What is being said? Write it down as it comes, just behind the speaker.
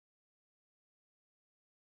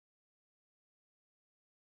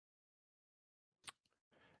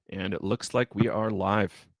And it looks like we are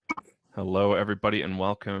live. Hello, everybody, and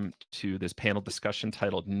welcome to this panel discussion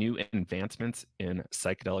titled New Advancements in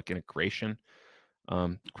Psychedelic Integration.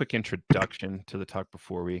 Quick introduction to the talk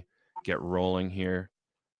before we get rolling here.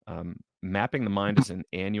 Mapping the Mind is an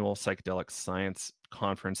annual psychedelic science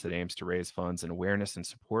conference that aims to raise funds and awareness in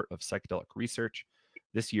support of psychedelic research.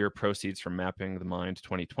 This year, proceeds from Mapping the Mind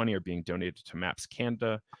 2020 are being donated to MAPS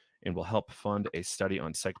Canada and will help fund a study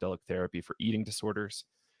on psychedelic therapy for eating disorders.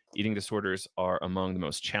 Eating disorders are among the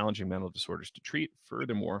most challenging mental disorders to treat.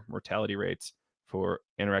 Furthermore, mortality rates for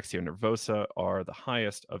anorexia nervosa are the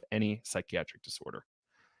highest of any psychiatric disorder.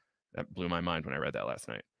 That blew my mind when I read that last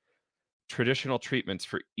night. Traditional treatments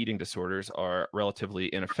for eating disorders are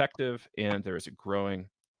relatively ineffective, and there is a growing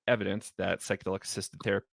evidence that psychedelic-assisted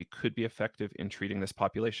therapy could be effective in treating this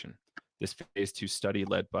population. This phase 2 study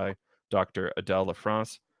led by Dr. Adèle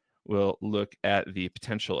Lafrance will look at the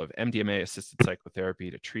potential of MDMA-assisted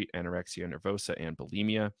psychotherapy to treat anorexia nervosa and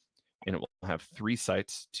bulimia, and it will have 3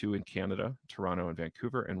 sites, 2 in Canada, Toronto and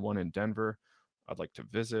Vancouver, and 1 in Denver. I'd like to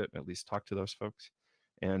visit, at least talk to those folks.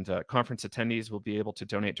 And conference attendees will be able to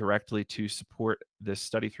donate directly to support this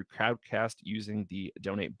study through Crowdcast using the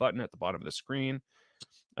donate button at the bottom of the screen.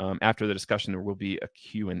 After the discussion, there will be a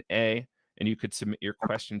Q&A, and you could submit your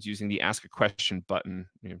questions using the Ask a Question button.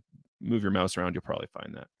 Move your mouse around, you'll probably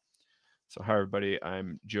find that. So hi, everybody.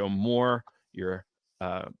 I'm Joe Moore, your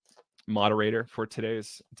moderator for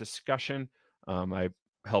today's discussion. I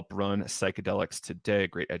help run Psychedelics Today, a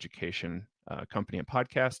great education company and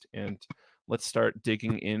podcast. And let's start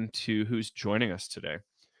digging into who's joining us today.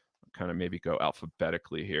 I'll kind of maybe go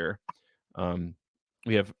alphabetically here.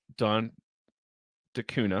 We have Don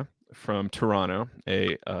Decunha from Toronto,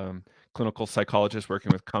 a clinical psychologist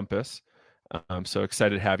working with Compass. I'm so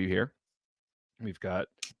excited to have you here. We've got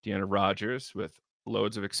Deanna Rogers with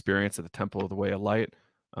loads of experience at the Temple of the Way of Light,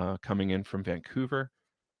 coming in from Vancouver.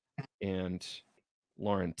 And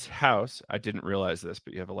Lauren Taus, I didn't realize this,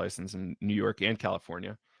 but you have a license in New York and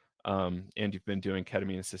California. And you've been doing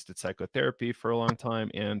ketamine-assisted psychotherapy for a long time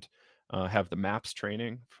and have the MAPS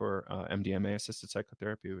training for MDMA-assisted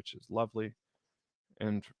psychotherapy, which is lovely.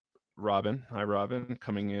 And Robin, hi Robin,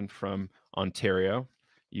 coming in from Ontario,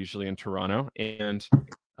 usually in Toronto. And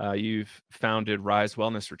you've founded Rise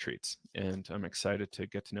Wellness Retreats, and I'm excited to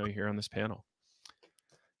get to know you here on this panel.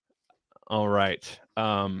 All right.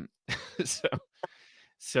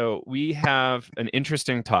 So we have an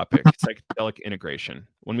interesting topic, psychedelic integration.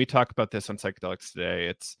 When we talk about this on Psychedelics Today,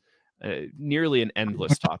 it's nearly an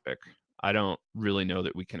endless topic. I don't really know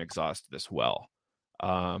that we can exhaust this well.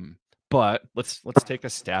 But let's take a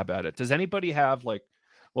stab at it. Does anybody have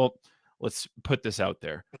let's put this out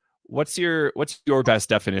there. What's your best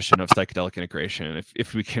definition of psychedelic integration?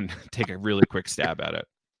 If we can take a really quick stab at it.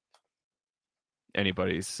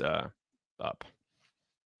 Anybody's up.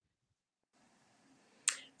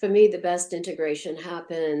 For me, the best integration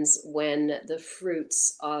happens when the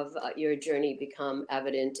fruits of your journey become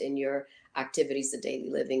evident in your activities of daily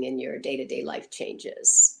living and your day-to-day life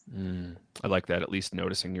changes. I like that, at least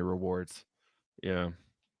noticing your rewards. Yeah.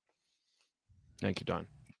 Thank you, Don.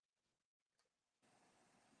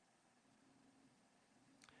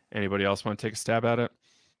 Anybody else want to take a stab at it?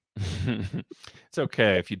 It's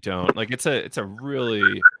okay if you don't. Like, it's a really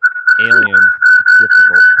alien,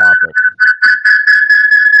 difficult topic.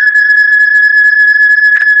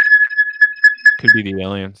 Could be the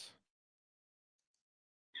aliens.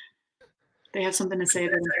 They have something to say.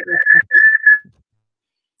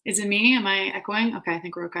 Is it me? Am I echoing? Okay, I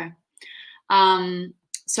think we're okay.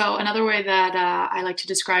 So another way that I like to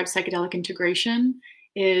describe psychedelic integration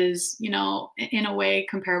is, in a way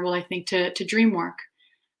comparable, I think, to dream work.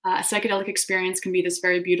 A psychedelic experience can be this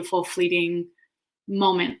very beautiful, fleeting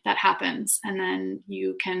moment that happens, and then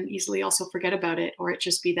you can easily also forget about it, or it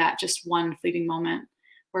just be that just one fleeting moment.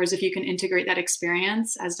 Whereas if you can integrate that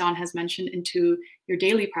experience, as Don has mentioned, into your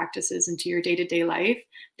daily practices, into your day-to-day life,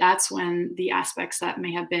 that's when the aspects that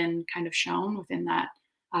may have been kind of shown within that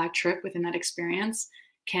trip, within that experience,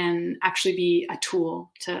 can actually be a tool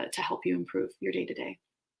to help you improve your day-to-day.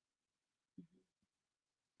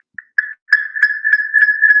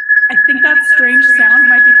 I think that strange sound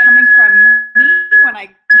might be coming from me when I.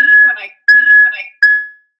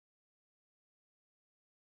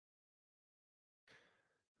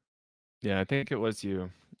 Yeah, I think it was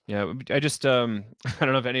you. Yeah, I just I don't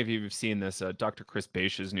know if any of you have seen this. Dr. Chris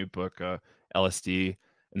Bache's new book, LSD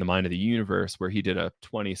in the Mind of the Universe, where he did a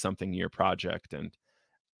 20-something year project, and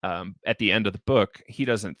at the end of the book, he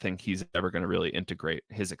doesn't think he's ever going to really integrate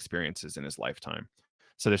his experiences in his lifetime.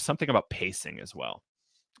 So there's something about pacing as well.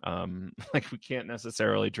 Like, we can't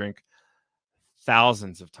necessarily drink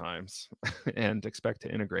thousands of times and expect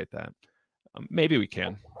to integrate that. Maybe we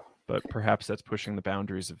can, but perhaps that's pushing the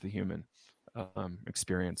boundaries of the human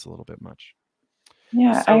experience a little bit much.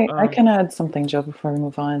 Yeah, So, I can add something, Joe, before we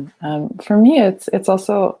move on. For me, it's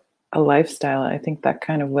also a lifestyle. I think that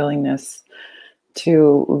kind of willingness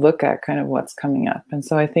to look at kind of what's coming up. And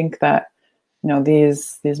so I think that,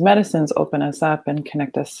 these medicines open us up and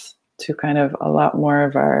connect us to kind of a lot more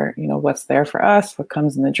of our, what's there for us, what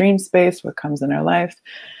comes in the dream space, what comes in our life.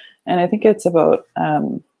 And I think it's about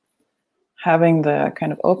having the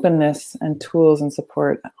kind of openness and tools and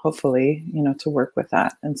support, hopefully, to work with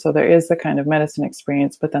that. And so there is the kind of medicine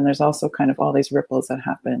experience, but then there's also kind of all these ripples that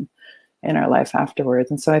happen in our life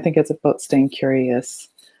afterwards. And so I think it's about staying curious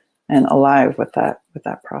and alive with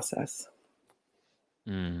that process.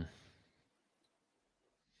 Mm.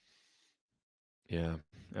 Yeah,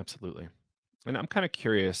 absolutely. And I'm kind of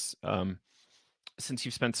curious, since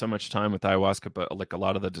you've spent so much time with ayahuasca, but like a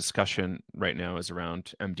lot of the discussion right now is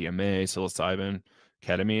around MDMA, psilocybin,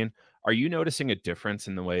 ketamine. Are you noticing a difference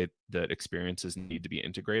in the way that experiences need to be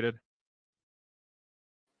integrated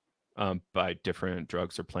by different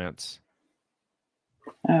drugs or plants?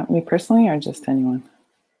 Me personally, or just anyone?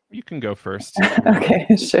 You can go first.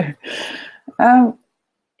 Okay, sure.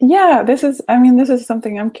 Yeah, this is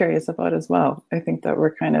something I'm curious about as well. I think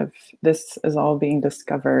that this is all being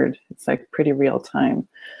discovered. It's like pretty real time.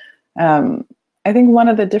 I think one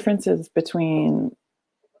of the differences between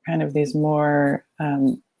kind of these more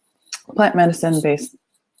plant medicine based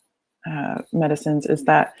medicines is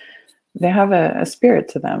that they have a spirit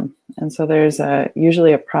to them. And so there's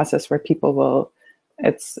usually a process where people will,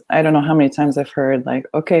 I don't know how many times I've heard like,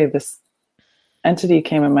 okay, this entity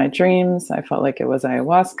came in my dreams. I felt like it was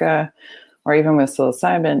ayahuasca, or even with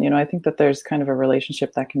psilocybin. I think that there's kind of a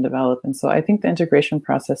relationship that can develop. And so I think the integration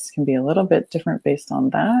process can be a little bit different based on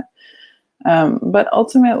that. But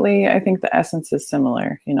ultimately, I think the essence is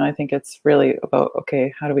similar. I think it's really about,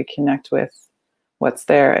 okay, how do we connect with what's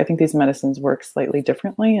there? I think these medicines work slightly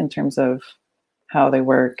differently in terms of how they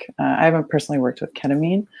work. I haven't personally worked with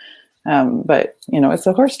ketamine, but it's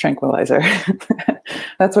a horse tranquilizer.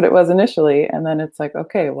 That's what it was initially. And then it's like,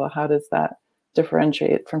 okay, well, how does that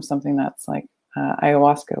differentiate from something that's like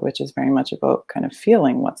ayahuasca, which is very much about kind of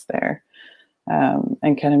feeling what's there.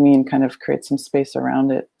 And ketamine kind of creates some space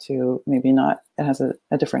around it to maybe not, it has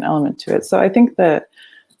a different element to it. So I think that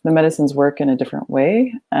the medicines work in a different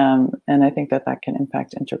way. And I think that can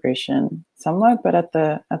impact integration somewhat, but at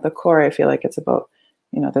the core, I feel like it's about,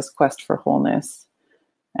 this quest for wholeness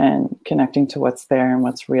and connecting to what's there and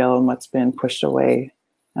what's real and what's been pushed away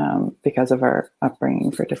because of our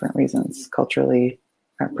upbringing for different reasons, culturally,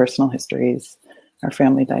 our personal histories, our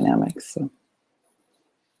family dynamics. So.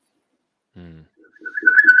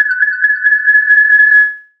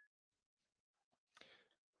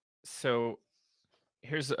 So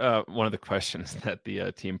here's one of the questions that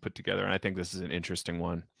the team put together, and I think this is an interesting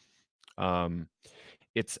one.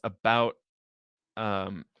 It's about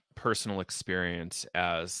personal experience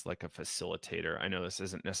as like a facilitator. I know this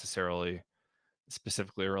isn't necessarily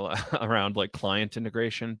specifically around like client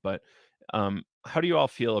integration, but how do you all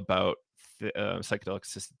feel about psychedelic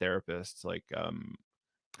assisted therapists like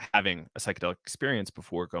having a psychedelic experience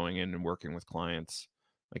before going in and working with clients?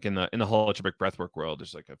 Like in the holotropic breathwork world,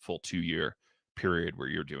 there's like a full 2-year period where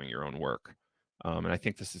you're doing your own work, and I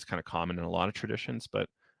think this is kind of common in a lot of traditions, but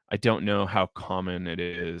I don't know how common it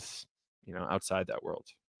is, outside that world.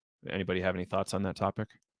 Anybody have any thoughts on that topic?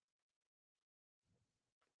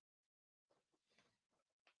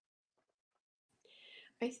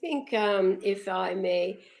 I think if I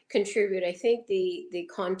may contribute, I think the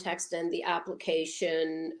context and the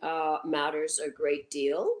application matters a great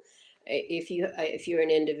deal. If you're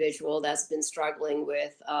an individual that's been struggling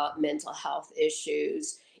with mental health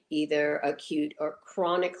issues, either acute or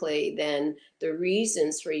chronically, then the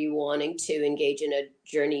reasons for you wanting to engage in a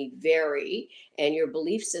journey vary, and your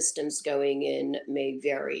belief systems going in may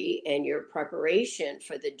vary, and your preparation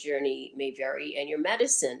for the journey may vary, and your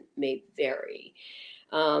medicine may vary.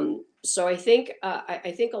 So I think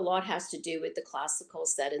a lot has to do with the classical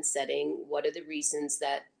set and setting. What are the reasons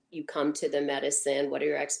that you come to the medicine? What are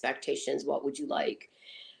your expectations? What would you like?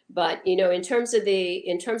 But in terms of the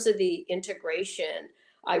integration,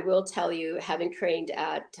 I will tell you, having trained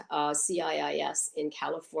at CIIS in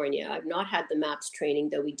California, I've not had the MAPS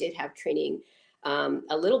training, though we did have training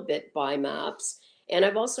a little bit by MAPS. And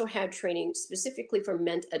I've also had training specifically for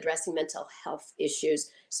addressing mental health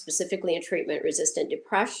issues, specifically in treatment-resistant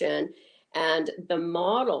depression. And the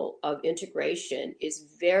model of integration is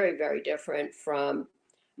very, very different from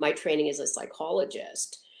my training as a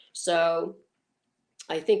psychologist. So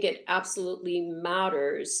I think it absolutely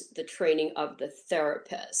matters, the training of the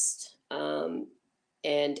therapist, and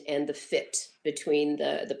the fit between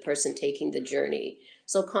the person taking the journey.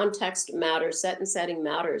 So context matters, setting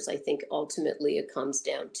matters. I think ultimately it comes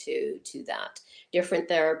down to that. Different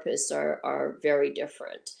therapists are very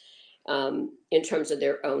different in terms of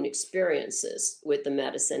their own experiences with the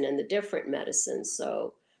medicine and the different medicines.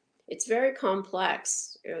 So it's very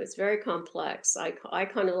complex. It's very complex. I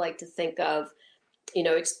kind of like to think of,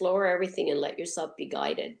 explore everything and let yourself be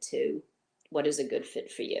guided to what is a good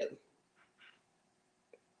fit for you.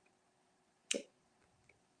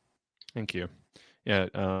 Thank you. Yeah.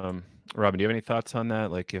 Robin, do you have any thoughts on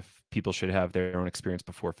that? Like if people should have their own experience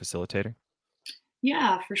before facilitating?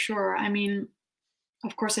 Yeah, for sure. I mean,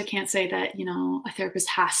 of course, I can't say that, a therapist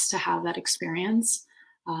has to have that experience.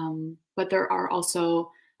 But there are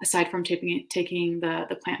also, aside from taking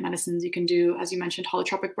the plant medicines, you can do, as you mentioned,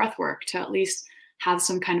 holotropic breath work to at least have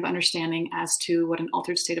some kind of understanding as to what an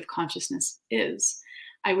altered state of consciousness is.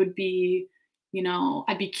 I would be,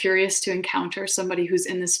 I'd be curious to encounter somebody who's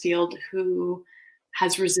in this field who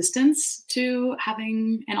has resistance to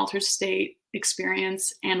having an altered state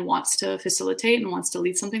experience and wants to facilitate and wants to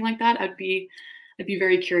lead something like that. I'd be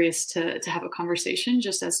very curious to have a conversation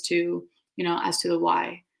just as to the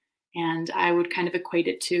why. And I would kind of equate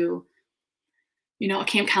it to, a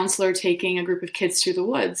camp counselor taking a group of kids through the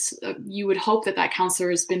woods. You would hope that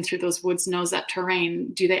counselor has been through those woods, knows that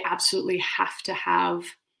terrain. Do they absolutely have to have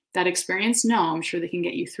that experience? No, I'm sure they can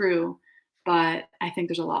get you through, but I think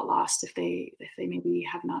there's a lot lost if they maybe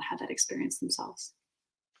have not had that experience themselves.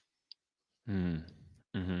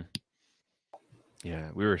 Mm-hmm. Yeah,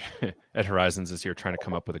 we were at Horizons this year trying to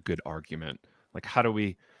come up with a good argument. Like, how do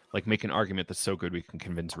we make an argument that's so good we can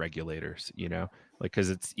convince regulators, because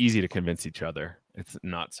it's easy to convince each other. It's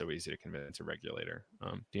not so easy to convince a regulator.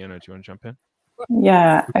 Deanna, do you want to jump in?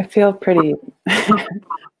 Yeah, I feel pretty, oh,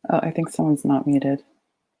 I think someone's not muted.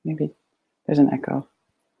 Maybe there's an echo.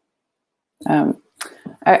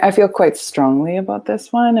 I feel quite strongly about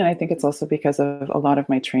this one. And I think it's also because of a lot of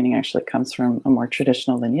my training actually comes from a more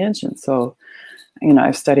traditional lineage. And so,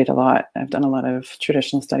 I've studied a lot. I've done a lot of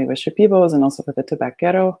traditional study with Shipibos and also with the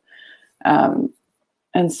Tabaquero.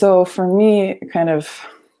 And so for me, kind of,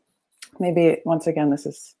 maybe once again, this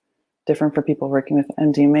is different for people working with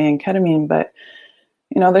MDMA and ketamine, but,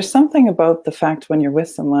 there's something about the fact when you're with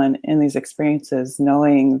someone in these experiences,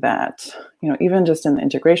 knowing that, even just in the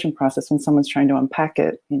integration process, when someone's trying to unpack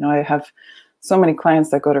it, I have so many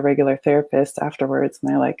clients that go to regular therapists afterwards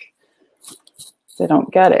and they're like, they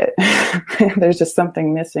don't get it. There's just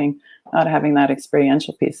something missing, not having that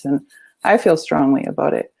experiential piece. And I feel strongly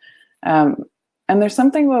about it. And there's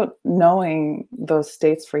something about knowing those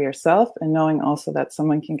states for yourself and knowing also that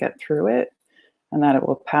someone can get through it and that it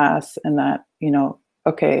will pass and that,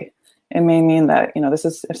 okay, it may mean that, this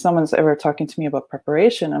is, if someone's ever talking to me about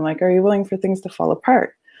preparation, I'm like, are you willing for things to fall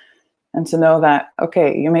apart? And to know that,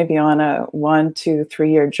 okay, you may be on a 1, 2,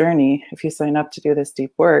 3 year journey if you sign up to do this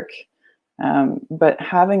deep work. But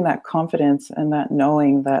having that confidence and that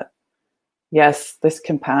knowing that, yes, this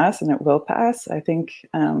can pass and it will pass, I think,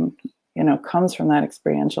 comes from that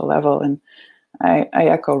experiential level. And I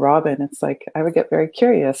echo Robin. It's like, I would get very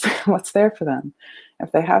curious what's there for them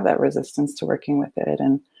if they have that resistance to working with it.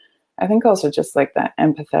 And I think also just like that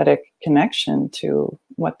empathetic connection to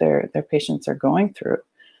what their patients are going through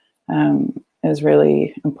is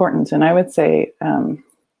really important. And I would say,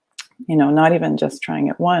 not even just trying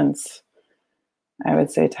it once, I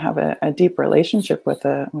would say to have a deep relationship with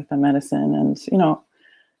a medicine. And,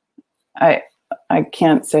 I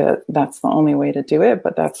can't say that that's the only way to do it,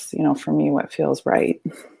 but that's, for me, what feels right,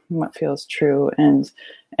 what feels true. And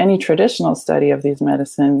any traditional study of these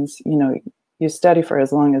medicines, you study for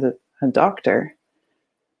as long as a doctor.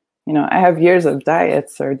 I have years of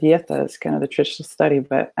diets or dietas, kind of the traditional study,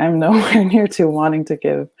 but I'm nowhere near to wanting to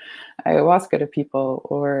give ayahuasca to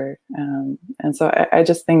people and so I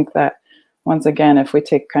just think that once again, if we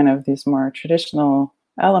take kind of these more traditional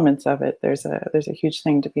elements of it, there's a huge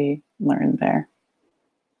thing to be learned there.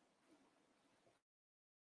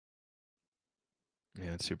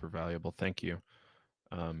 Yeah, it's super valuable. Thank you.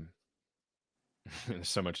 There's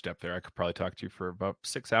so much depth there. I could probably talk to you for about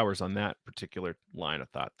 6 hours on that particular line of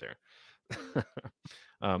thought there.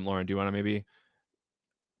 Lauren, do you want to maybe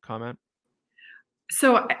comment?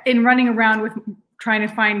 So in running around with trying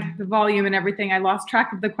to find the volume and everything, I lost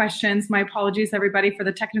track of the questions. My apologies, everybody, for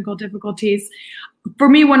the technical difficulties. For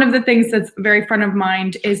me, one of the things that's very front of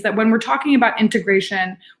mind is that when we're talking about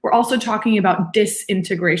integration, we're also talking about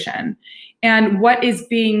disintegration and what is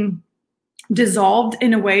being dissolved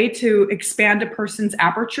in a way to expand a person's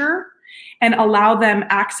aperture. and allow them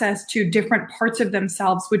access to different parts of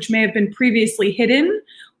themselves, which may have been previously hidden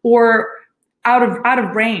or out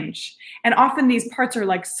of range. And often these parts are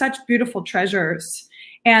like such beautiful treasures.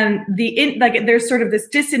 And there's sort of this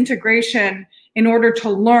disintegration in order to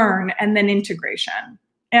learn, and then integration.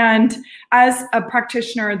 And as a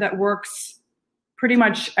practitioner that works pretty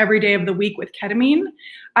much every day of the week with ketamine,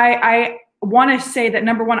 I want to say that,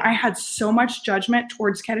 number one, I had so much judgment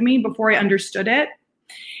towards ketamine before I understood it.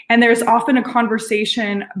 And there's often a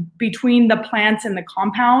conversation between the plants and the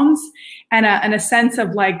compounds, and a sense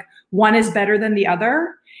of like one is better than the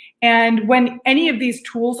other. And when any of these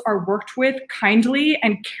tools are worked with kindly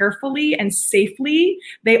and carefully and safely,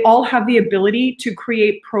 they all have the ability to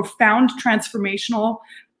create profound transformational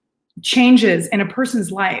changes in a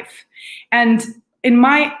person's life. And in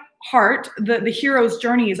my heart, the hero's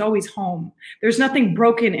journey is always home. There's nothing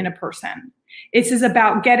broken in a person. This is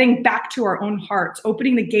about getting back to our own hearts,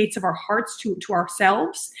 opening the gates of our hearts to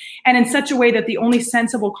ourselves, and in such a way that the only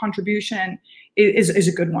sensible contribution is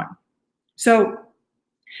a good one. So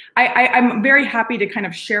I'm very happy to kind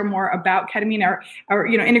of share more about ketamine or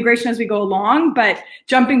integration as we go along, but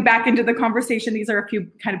jumping back into the conversation, these are a few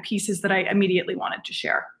kind of pieces that I immediately wanted to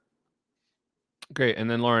share. Great. And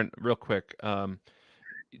then Lauren, real quick,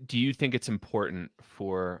 do you think it's important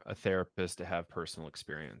for a therapist to have personal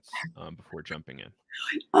experience before jumping in?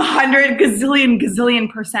 100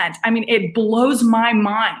 gazillion%. I mean, it blows my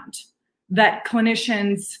mind that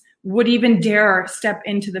clinicians would even dare step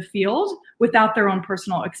into the field without their own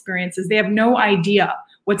personal experiences. They have no idea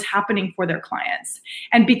what's happening for their clients.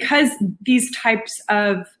 And because these types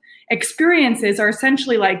of experiences are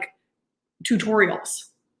essentially like tutorials,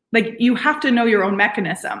 like you have to know your own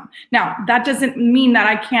mechanism. Now, that doesn't mean that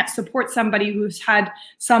I can't support somebody who's had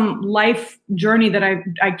some life journey that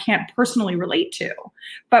I can't personally relate to.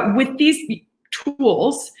 But with these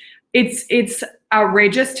tools, it's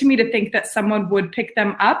outrageous to me to think that someone would pick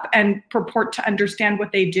them up and purport to understand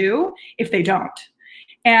what they do if they don't.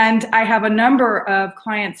 And I have a number of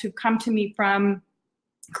clients who've come to me from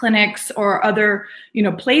clinics or other,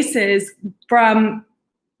 places, from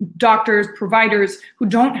doctors, providers who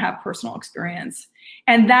don't have personal experience.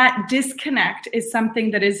 And that disconnect is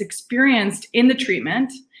something that is experienced in the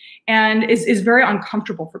treatment and is very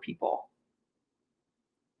uncomfortable for people.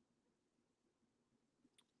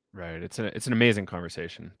 Right. It's an amazing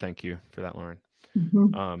conversation. Thank you for that, Lauren.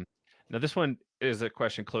 Mm-hmm. Now, this one is a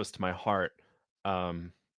question close to my heart.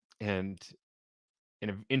 And in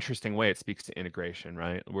an interesting way, it speaks to integration,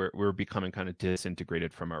 right? We're becoming kind of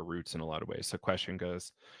disintegrated from our roots in a lot of ways. So question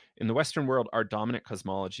goes, in the Western world, our dominant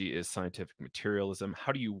cosmology is scientific materialism.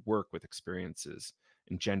 How do you work with experiences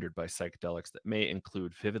engendered by psychedelics that may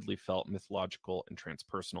include vividly felt mythological and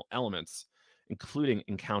transpersonal elements, including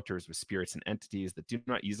encounters with spirits and entities that do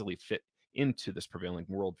not easily fit into this prevailing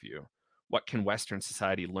worldview? What can Western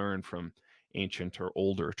society learn from ancient or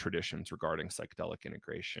older traditions regarding psychedelic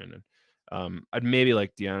integration? And I'd maybe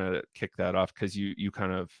like Deanna to kick that off, because you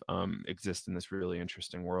kind of exist in this really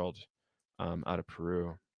interesting world out of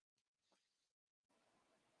Peru.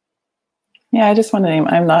 Yeah, I just want to name,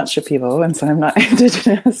 I'm not Shipibo, and so I'm not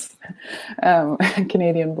Indigenous,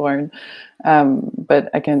 Canadian born, but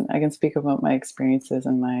I can speak about my experiences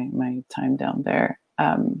and my time down there.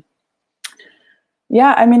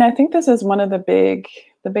 Yeah, I mean, I think this is one of the big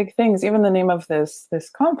things. Even the name of this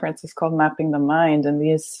conference is called Mapping the Mind, and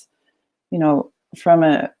these,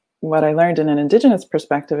 from what I learned in an Indigenous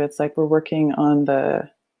perspective, it's like we're working on the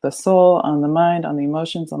soul, on the mind, on the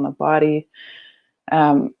emotions, on the body.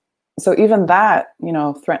 So even that,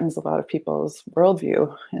 threatens a lot of people's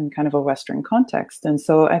worldview in kind of a Western context. And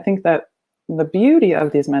so I think that the beauty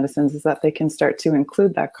of these medicines is that they can start to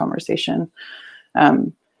include that conversation,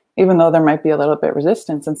 even though there might be a little bit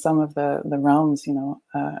resistance in some of the realms,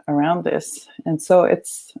 around this. And so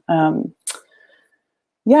it's,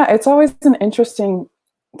 it's always an interesting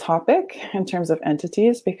topic in terms of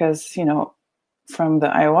entities, because, from the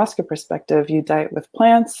ayahuasca perspective, you diet with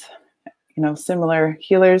plants. Similar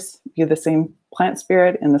healers view the same plant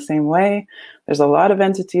spirit in the same way. There's a lot of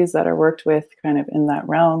entities that are worked with kind of in that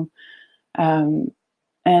realm. And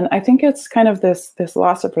I think it's kind of this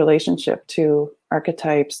loss of relationship to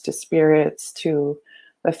archetypes, to spirits, to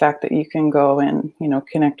the fact that you can go and,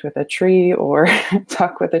 connect with a tree or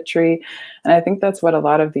talk with a tree. And I think that's what a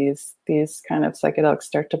lot of these kind of psychedelics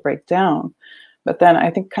start to break down. But then I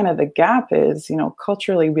think kind of the gap is,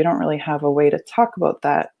 culturally, we don't really have a way to talk about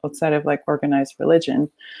that outside of like organized religion.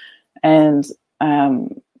 And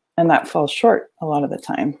that falls short a lot of the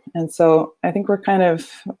time. And so I think we're kind of,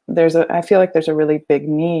 I feel like there's a really big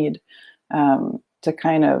need to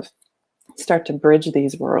kind of start to bridge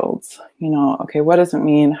these worlds. You know, okay, what does it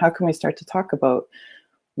mean? How can we start to talk about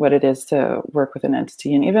what it is to work with an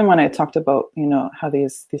entity? And even when I talked about, you know, how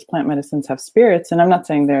these plant medicines have spirits, and I'm not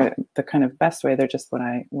saying they're the kind of best way, they're just what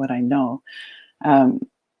I know.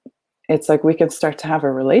 It's like we can start to have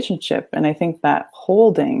a relationship. And I think that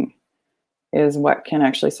holding is what can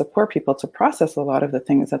actually support people to process a lot of the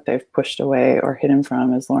things that they've pushed away or hidden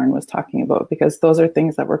from, as Lauren was talking about, because those are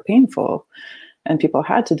things that were painful and people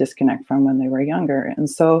had to disconnect from when they were younger. And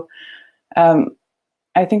so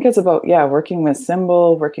I think it's about, yeah, working with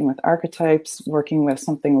symbol, working with archetypes, working with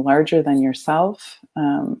something larger than yourself.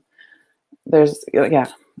 Yeah,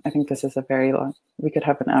 I think this is a very long, we could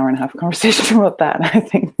have an hour and a half conversation about that, I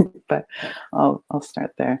think, but I'll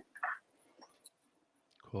start there.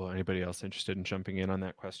 Cool. Anybody else interested in jumping in on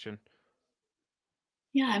that question?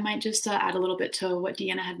 Yeah, I might just add a little bit to what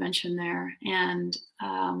Deanna had mentioned there. And,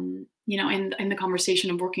 you know, in the conversation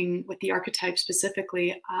of working with the archetype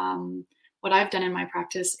specifically, what I've done in my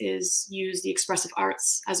practice is use the expressive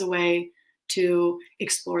arts as a way to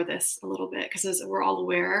explore this a little bit. Because as we're all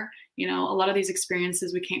aware, you know, a lot of these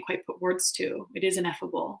experiences we can't quite put words to. It is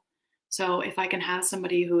ineffable. So if I can have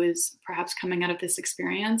somebody who is perhaps coming out of this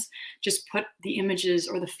experience, just put the images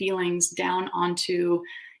or the feelings down onto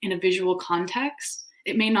in a visual context,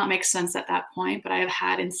 it may not make sense at that point, but I have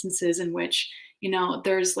had instances in which, you know,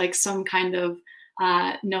 there's like some kind of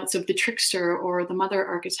notes of the trickster or the mother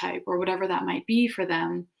archetype or whatever that might be for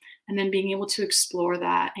them, and then being able to explore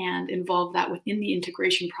that and involve that within the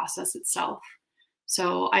integration process itself.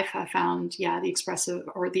 So I've found, yeah, the expressive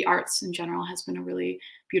or the arts in general has been a really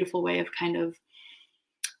beautiful way of kind of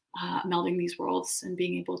melding these worlds and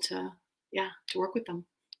being able to, yeah, to work with them.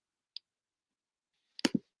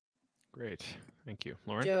 Great, thank you,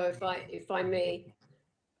 Lauren. Joe, if I may,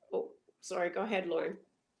 oh, sorry, go ahead, Lauren.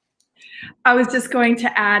 I was just going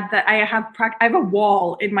to add that I have a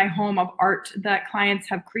wall in my home of art that clients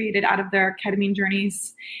have created out of their ketamine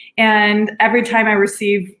journeys. And every time I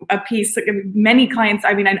receive a piece, like many clients,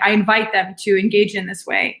 I mean, I invite them to engage in this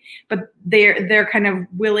way, but their kind of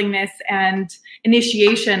willingness and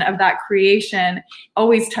initiation of that creation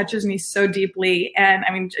always touches me so deeply. And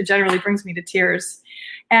I mean, it generally brings me to tears.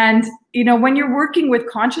 And, you know, when you're working with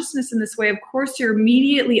consciousness in this way, of course, you're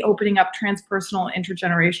immediately opening up transpersonal and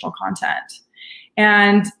intergenerational content.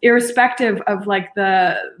 And irrespective of like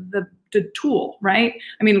the tool, right?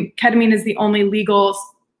 I mean, ketamine is the only legal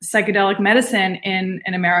psychedelic medicine in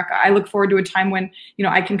America. I look forward to a time when, you know,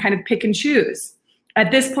 I can kind of pick and choose. At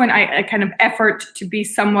this point, I kind of effort to be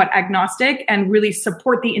somewhat agnostic and really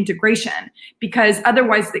support the integration, because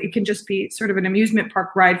otherwise it can just be sort of an amusement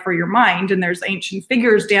park ride for your mind, and there's ancient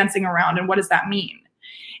figures dancing around, and what does that mean?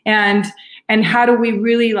 And how do we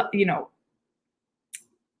really, you know,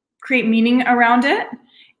 create meaning around it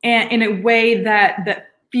and in a way that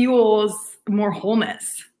fuels more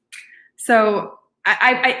wholeness? So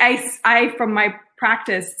I from my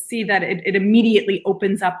practice see that it immediately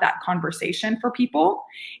opens up that conversation for people,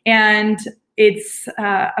 and it's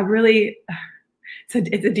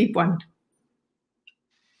it's a deep one.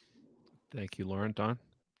 Thank you, Lauren. Dawn?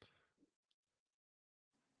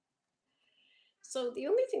 So the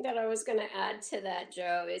only thing that I was going to add to that,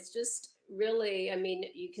 Joe, is just really, I mean,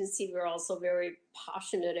 you can see we're also very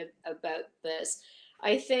passionate about this.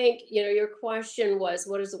 I think, you know, your question was,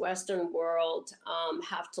 what does the Western world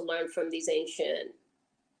have to learn from these ancient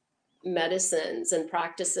medicines and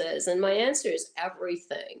practices? And my answer is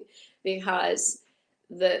everything, because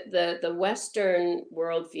the Western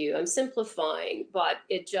worldview, I'm simplifying, but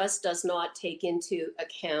it just does not take into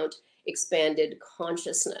account expanded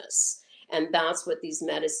consciousness. And that's what these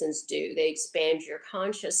medicines do. They expand your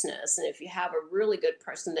consciousness. And if you have a really good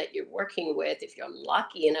person that you're working with, if you're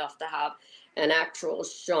lucky enough to have an actual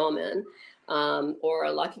shaman, or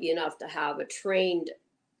are lucky enough to have a trained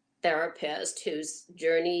therapist who's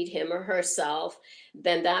journeyed him or herself,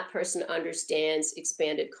 then that person understands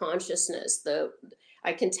expanded consciousness.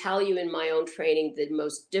 I can tell you in my own training, the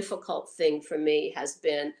most difficult thing for me has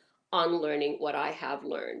been unlearning what I have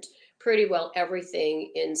learned. Pretty well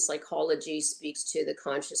everything in psychology speaks to the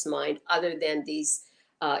conscious mind, other than these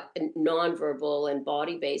nonverbal and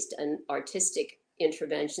body-based and artistic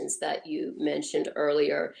interventions that you mentioned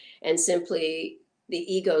earlier. And simply the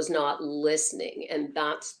ego's not listening. And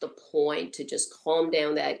that's the point, to just calm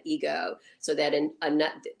down that ego so that an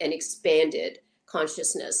expanded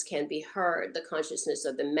consciousness can be heard, the consciousness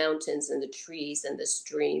of the mountains and the trees and the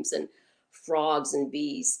streams and frogs and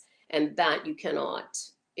bees. And that you cannot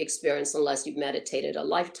experience unless you've meditated a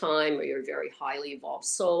lifetime or you're a very highly evolved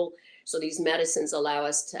soul. So these medicines allow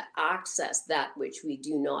us to access that which we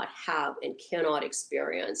do not have and cannot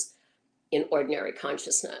experience in ordinary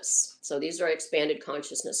consciousness. So these are expanded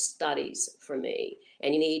consciousness studies for me.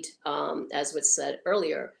 And you need, as was said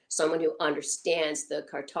earlier, someone who understands the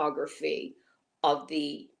cartography of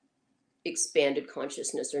the expanded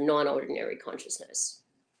consciousness or non-ordinary consciousness.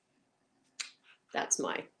 That's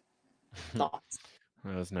my thoughts.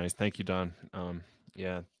 That was nice. Thank you, Dawn.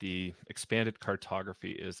 Yeah, the expanded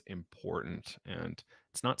cartography is important, and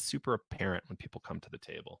it's not super apparent when people come to the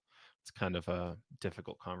table. It's kind of a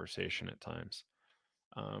difficult conversation at times,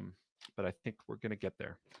 but I think we're going to get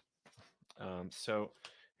there. So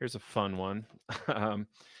here's a fun one.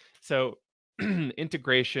 So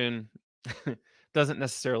integration doesn't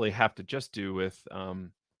necessarily have to just do with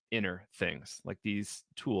inner things. Like, these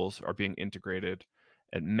tools are being integrated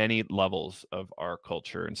at many levels of our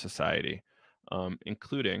culture and society,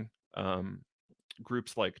 including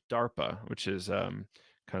groups like DARPA, which is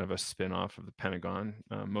kind of a spin-off of the Pentagon.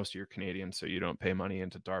 Most of you are Canadian, so you don't pay money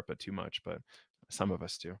into DARPA too much, but some of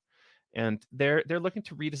us do. And they're looking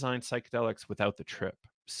to redesign psychedelics without the trip.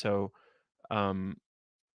 So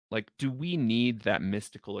like, do we need that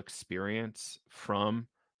mystical experience from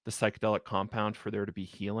the psychedelic compound for there to be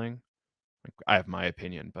healing? Like, I have my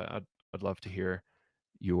opinion, but I'd love to hear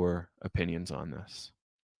your opinions on this.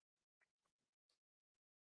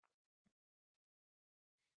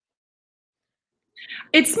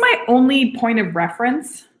 It's my only point of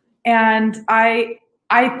reference, and I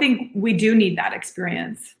think we do need that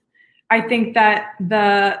experience. I think that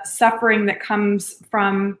the suffering that comes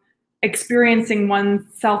from experiencing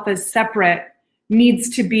oneself as separate needs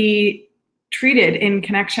to be treated in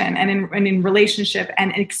connection and in relationship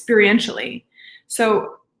and experientially.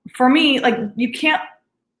 So for me, like, you can't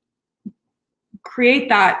create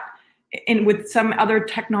that with some other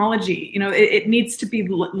technology. You know, it needs to be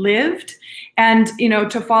lived. And, you know,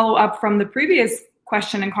 to follow up from the previous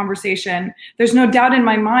question and conversation, there's no doubt in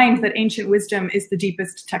my mind that ancient wisdom is the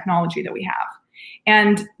deepest technology that we have,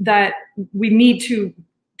 and that we need to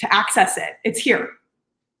access it. It's here,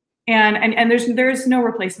 and there's no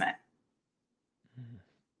replacement.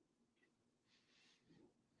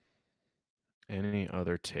 Any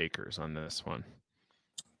other takers on this one?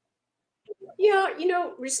 Yeah, you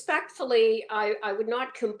know, respectfully, I would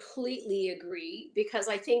not completely agree, because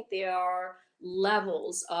I think there are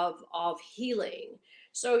levels of healing.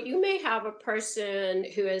 So you may have a person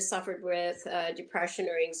who has suffered with depression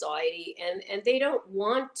or anxiety, and they don't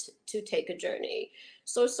want to take a journey.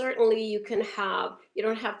 So certainly you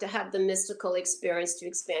don't have to have the mystical experience to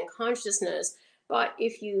expand consciousness. But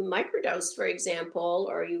if you microdose, for example,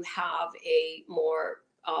 or you have a more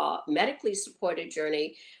medically supported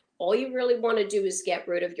journey, all you really want to do is get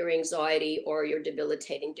rid of your anxiety or your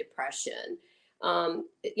debilitating depression.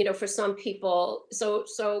 You know, for some people, so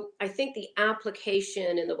I think the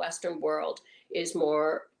application in the Western world is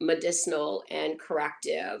more medicinal and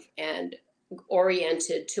corrective and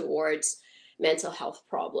oriented towards mental health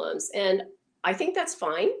problems. And I think that's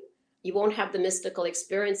fine. You won't have the mystical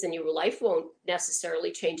experience, and your life won't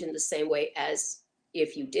necessarily change in the same way as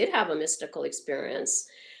if you did have a mystical experience.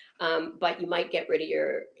 But you might get rid of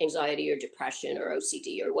your anxiety or depression or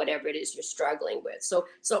OCD or whatever it is you're struggling with. So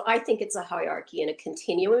I think it's a hierarchy and a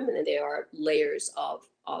continuum, and there are layers of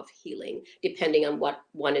healing depending on what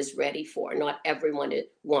one is ready for. Not everyone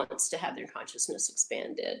wants to have their consciousness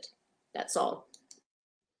expanded. That's all.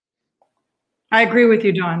 I agree with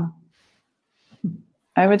you, Dawn.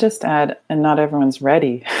 I would just add, and not everyone's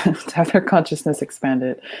ready to have their consciousness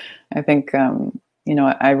expanded. I think, you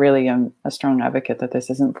know, I really am a strong advocate that this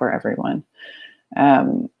isn't for everyone.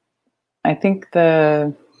 I think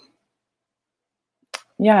I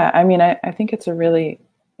think it's a really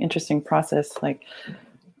interesting process. Like,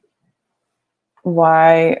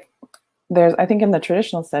 I think in the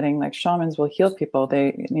traditional setting, like, shamans will heal people.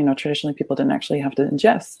 Traditionally people didn't actually have to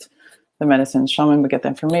ingest the medicine. Shaman would get the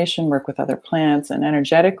information, work with other plants, and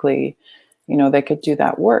energetically, you know, they could do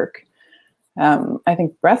that work. I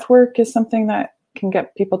think breath work is something that can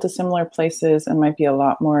get people to similar places and might be a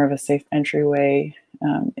lot more of a safe entryway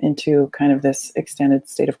into kind of this extended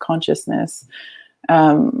state of consciousness.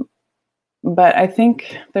 But I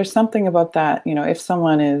think there's something about that, you know, if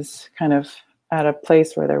someone is kind of at a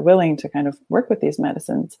place where they're willing to kind of work with these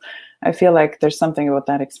medicines, I feel like there's something about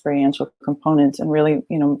that experiential component. And really,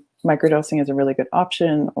 you know, microdosing is a really good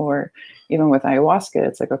option. Or even with ayahuasca,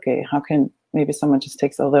 it's like, okay, how can maybe someone just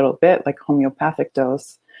takes a little bit, like homeopathic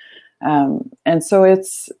dose. And so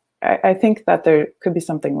I think that there could be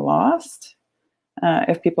something lost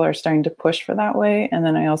if people are starting to push for that way. And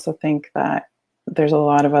then I also think that there's a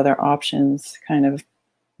lot of other options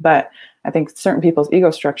but I think certain people's ego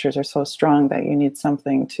structures are so strong that you need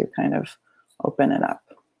something to kind of open it up.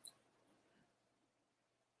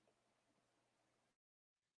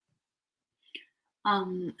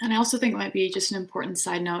 And I also think it might be just an important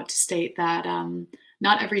side note to state that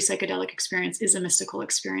not every psychedelic experience is a mystical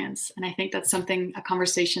experience. And I think that's a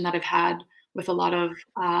conversation that I've had with a lot of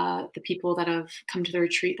the people that have come to the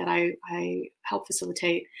retreat that I help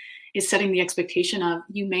facilitate, is setting the expectation of,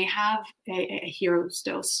 you may have a hero's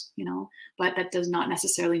dose, but that does not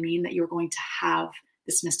necessarily mean that you're going to have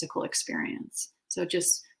this mystical experience. So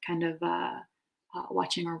just kind of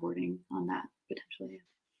watching our wording on that potentially.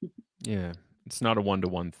 Yeah, it's not a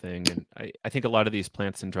one-to-one thing. And I think a lot of these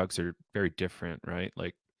plants and drugs are very different, right?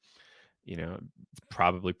 Like, it's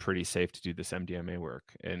probably pretty safe to do this MDMA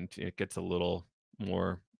work. And it gets a little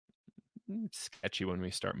more sketchy when we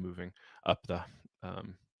start moving up the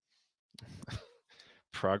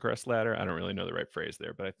progress ladder. I don't really know the right phrase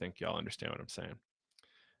there, but I think y'all understand what I'm saying.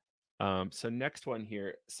 So next one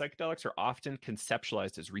here, psychedelics are often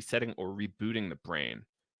conceptualized as resetting or rebooting the brain.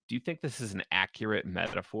 Do you think this is an accurate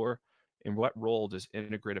metaphor? And what role does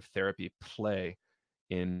integrative therapy play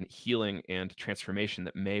in healing and transformation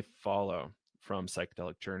that may follow from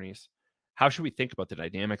psychedelic journeys? How should we think about the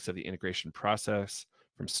dynamics of the integration process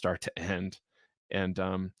from start to end? And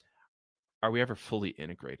are we ever fully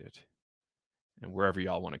integrated? And wherever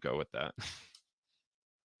y'all want to go with that.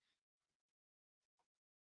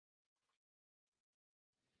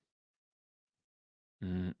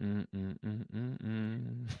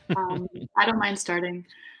 I don't mind starting.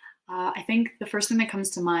 I think the first thing that comes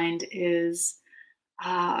to mind is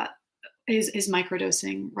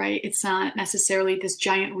microdosing, right? It's not necessarily this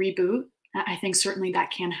giant reboot. I think certainly that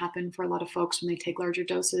can happen for a lot of folks when they take larger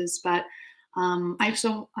doses, but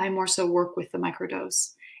I more so work with the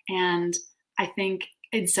microdose. And I think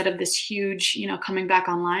instead of this huge, coming back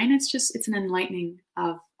online, it's an enlightening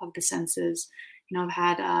of the senses. I've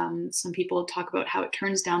had some people talk about how it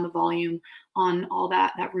turns down the volume on all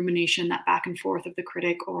that rumination, that back and forth of the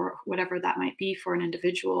critic or whatever that might be for an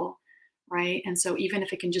individual, right? And so even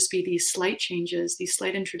if it can just be these slight changes, these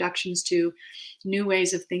slight introductions to new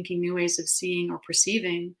ways of thinking, new ways of seeing or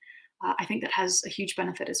perceiving, I think that has a huge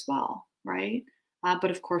benefit as well, right?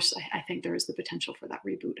 But of course, I think there is the potential for that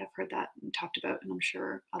reboot. I've heard that talked about, and I'm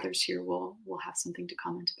sure others here will have something to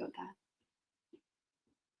comment about that.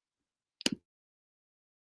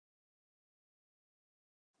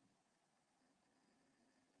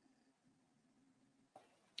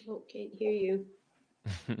 Oh, can't hear you.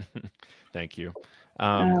 Thank you.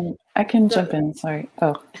 I can jump in. Sorry.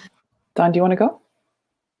 Oh, Dawn, do you want to go?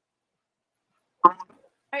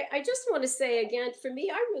 I just want to say again, for me,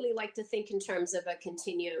 I really like to think in terms of a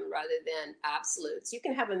continuum rather than absolutes. You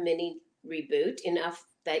can have a mini reboot enough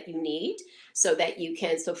that you need so that you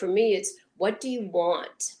can. So for me, it's what do you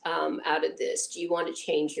want out of this? Do you want to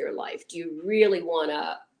change your life? Do you really want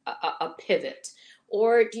a pivot?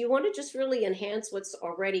 Or do you want to just really enhance what's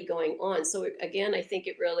already going on? So again, I think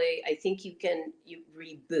you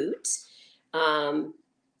reboot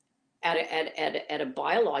at a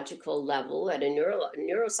biological level, at a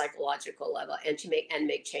neuropsychological level, and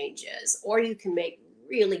make changes. Or you can make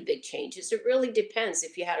really big changes. It really depends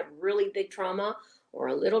if you had a really big trauma or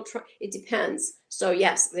a little trauma. It depends. So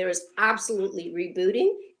yes, there is absolutely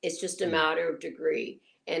rebooting. It's just a matter of degree.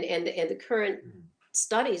 And the current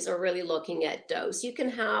studies are really looking at dose. You can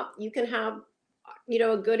have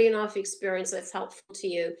a good enough experience that's helpful to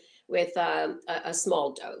you with a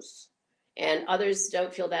small dose, and others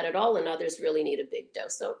don't feel that at all, and others really need a big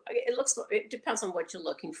dose. So it depends on what you're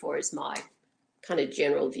looking for, is my kind of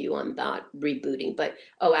general view on that rebooting. But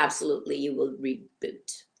absolutely, you will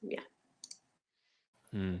reboot. Yeah.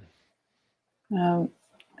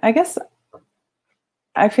 I guess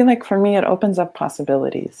I feel like for me, it opens up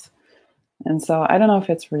possibilities. And so I don't know if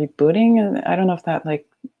it's rebooting, and I don't know if that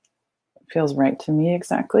feels right to me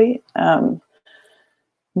exactly.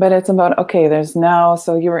 But it's about, okay,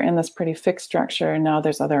 so you were in this pretty fixed structure, and now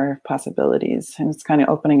there's other possibilities, and it's kind of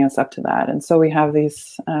opening us up to that. And so we have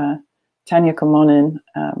these, Tanya Komonen,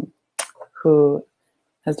 who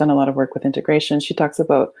has done a lot of work with integration. She talks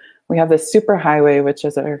about, we have this super highway, which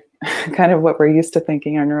is our kind of what we're used to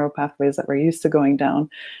thinking, our neural pathways that we're used to going down.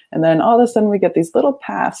 And then all of a sudden we get these little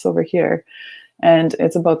paths over here. And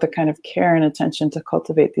it's about the kind of care and attention to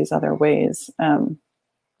cultivate these other ways. And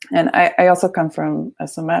I also come from a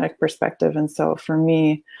somatic perspective. And so for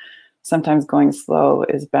me, sometimes going slow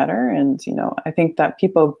is better. And, I think that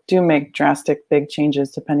people do make drastic, big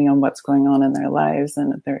changes depending on what's going on in their lives.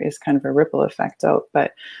 And there is kind of a ripple effect out.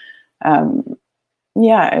 But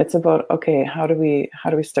it's about, okay, how do we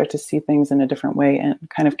start to see things in a different way and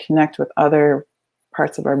kind of connect with other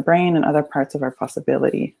parts of our brain and other parts of our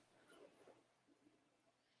possibility?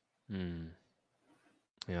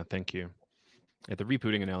 Yeah, thank you. Yeah, the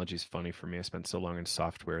rebooting analogy is funny for me. I spent so long in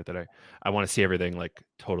software that I want to see everything like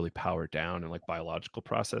totally powered down and like biological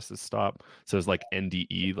processes stop. So it's like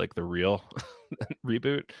NDE, like the real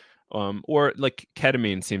reboot. Or like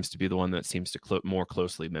ketamine seems to be the one that seems to more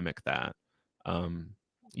closely mimic that.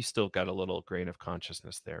 You still got a little grain of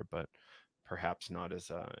consciousness there, but perhaps not as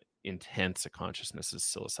intense a consciousness as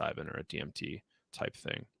psilocybin or a DMT type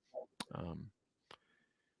thing.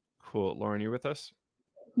 Cool. Lauren, you with us?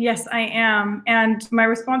 Yes, I am. And my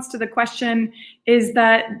response to the question is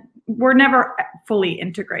that we're never fully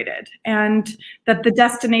integrated, and that the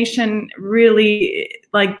destination really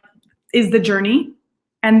is the journey,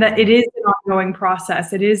 and that it is an ongoing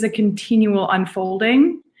process. It is a continual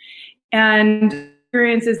unfolding. And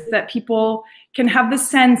experience is that people can have the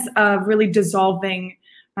sense of really dissolving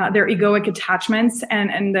their egoic attachments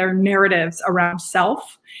and their narratives around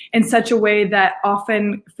self in such a way that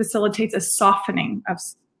often facilitates a softening of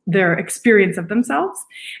their experience of themselves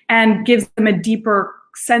and gives them a deeper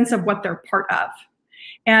sense of what they're part of.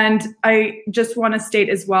 And I just want to state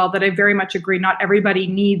as well that I very much agree, not everybody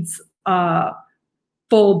needs a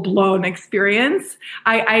full-blown experience.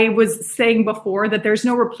 I was saying before that there's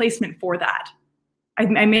no replacement for that.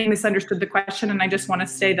 I may have misunderstood the question, and I just want to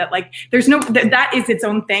say that there's no, that is its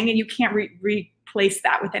own thing, and you can't replace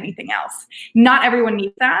that with anything else. Not everyone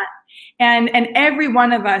needs that, and every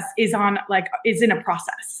one of us is in a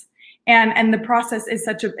process, and the process is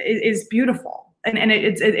is beautiful, and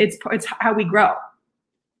it's how we grow.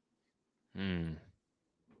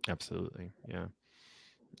 Absolutely, yeah.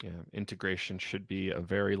 Integration should be a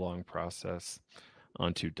very long process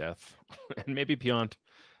onto death, and maybe beyond.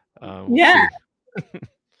 Yeah.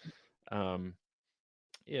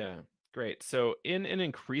 Yeah, great. So in an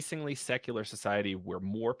increasingly secular society where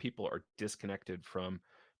more people are disconnected from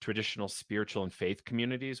traditional spiritual and faith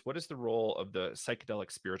communities, what is the role of the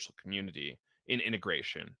psychedelic spiritual community in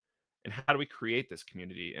integration? And how do we create this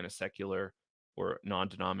community in a secular or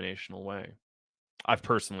non-denominational way? I've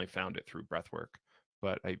personally found it through breathwork,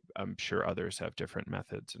 but I'm sure others have different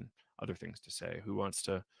methods and other things to say. Who wants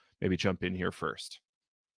to maybe jump in here first?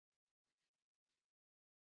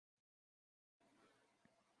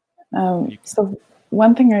 So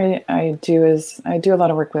one thing I do is I do a lot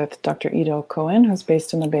of work with Dr. Ido Cohen, who's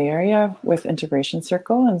based in the Bay Area with Integration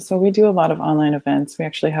Circle. And so we do a lot of online events. We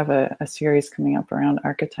actually have a series coming up around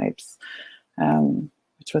archetypes,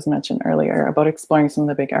 which was mentioned earlier, about exploring some of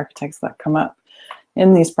the big archetypes that come up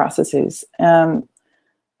in these processes.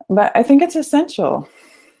 But I think it's essential.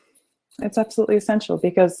 It's absolutely essential,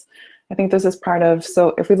 because I think this is part of,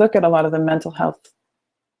 so if we look at a lot of the mental health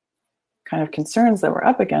kind of concerns that we're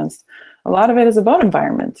up against, a lot of it is about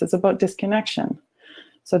environments. It's about disconnection.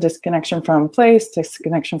 So disconnection from place,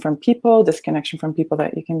 disconnection from people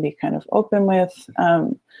that you can be kind of open with,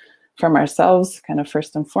 from ourselves, kind of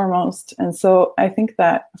first and foremost. And so I think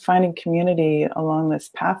that finding community along this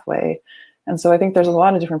pathway, and so I think there's a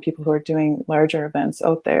lot of different people who are doing larger events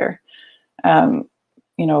out there,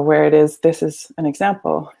 where this is an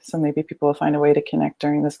example. So maybe people will find a way to connect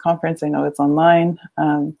during this conference. I know it's online.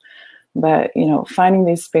 But, finding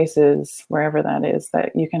these spaces, wherever that is,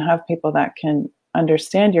 that you can have people that can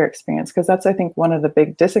understand your experience, because that's, I think, one of the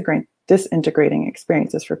big disintegrating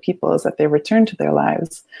experiences for people, is that they return to their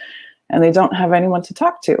lives and they don't have anyone to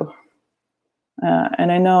talk to.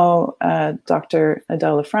 And I know Dr.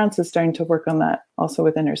 Adele LaFrance is starting to work on that also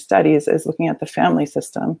within her studies, is looking at the family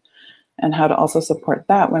system and how to also support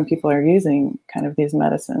that when people are using kind of these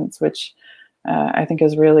medicines, which I think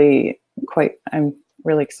is really I'm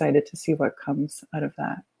really excited to see what comes out of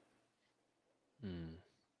that.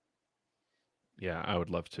 Yeah, I would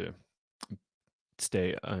love to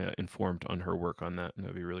stay informed on her work on that, and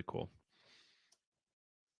that'd be really cool.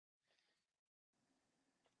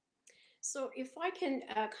 So if I can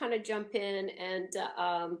kind of jump in and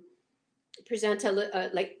present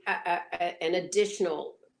an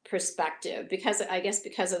additional perspective, because I guess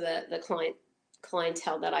because of the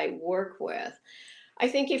clientele that I work with, I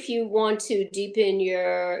think if you want to deepen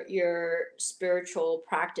your spiritual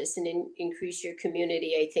practice and increase your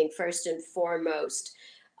community, I think first and foremost,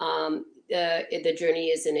 the journey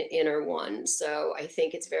is an inner one. So I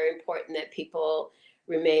think it's very important that people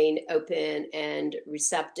remain open and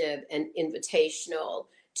receptive and invitational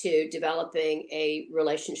to developing a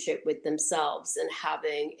relationship with themselves and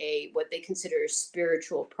having what they consider a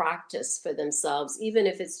spiritual practice for themselves, even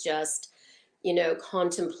if it's just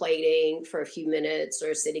contemplating for a few minutes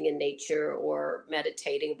or sitting in nature or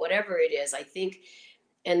meditating, whatever it is, I think.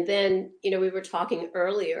 And then, we were talking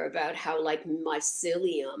earlier about how like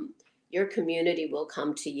mycelium, your community will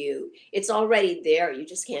come to you. It's already there. You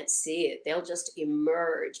just can't see it. They'll just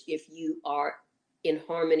emerge if you are in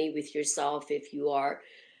harmony with yourself, if you are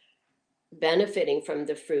benefiting from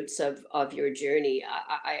the fruits of your journey.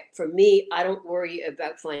 For me, I don't worry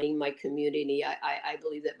about finding my community. I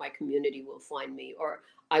believe that my community will find me, or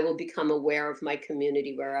I will become aware of my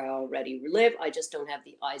community where I already live. I just don't have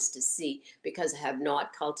the eyes to see because I have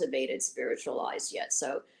not cultivated spiritual eyes yet.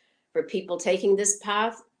 So for people taking this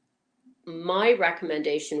path, my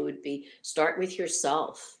recommendation would be start with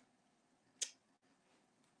yourself.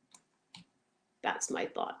 That's my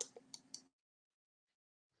thought.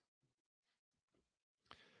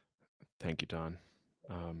 Thank you, Dawn.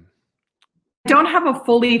 I don't have a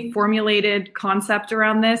fully formulated concept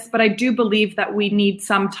around this, but I do believe that we need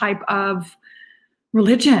some type of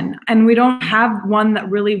religion, and we don't have one that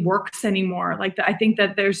really works anymore. Like, I think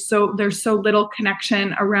that there's so little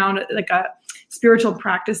connection around like a spiritual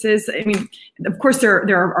practices. I mean, of course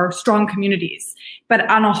there are strong communities, but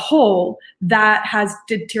on a whole that has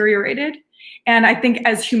deteriorated. And I think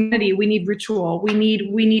as humanity, we need ritual, we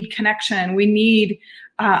need connection, we need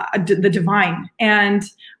the divine. And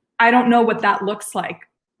I don't know what that looks like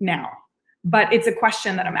now, but it's a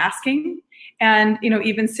question that I'm asking. And, you know,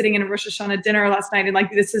 even sitting in a Rosh Hashanah dinner last night, and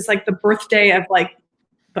like, this is like the birthday of like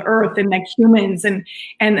the earth and like humans, and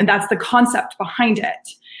that's the concept behind it.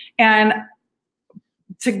 And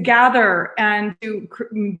to gather and to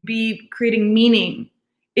be creating meaning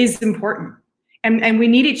is important. And we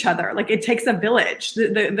need each other. Like, it takes a village.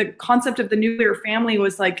 The concept of the nuclear family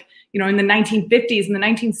was like, you know, in the 1950s and the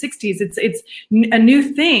 1960s, it's a new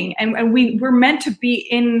thing. And we're meant to be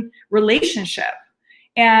in relationship.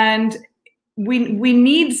 And we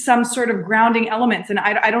need some sort of grounding elements. And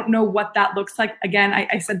I don't know what that looks like. Again,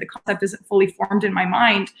 I said the concept isn't fully formed in my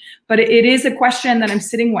mind, but it is a question that I'm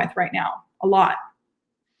sitting with right now a lot.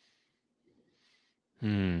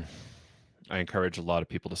 I encourage a lot of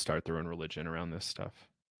people to start their own religion around this stuff.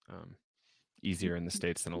 Easier in the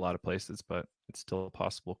States than a lot of places, but it's still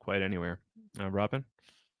possible quite anywhere. Robin?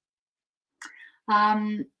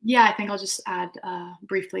 Yeah, I think I'll just add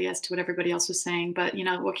briefly as to what everybody else was saying. But, you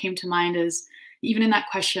know, what came to mind is, even in that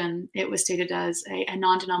question, it was stated as a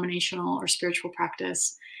non-denominational or spiritual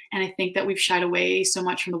practice. And I think that we've shied away so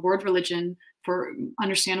much from the word religion for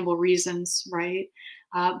understandable reasons, right?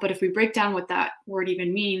 But if we break down what that word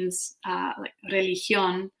even means, like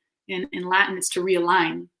religion in Latin, it's to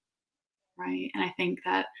realign, right? And I think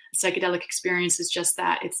that a psychedelic experience is just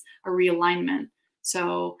that. It's a realignment.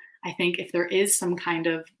 So I think if there is some kind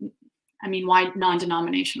of, I mean, why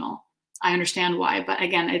non-denominational? I understand why, but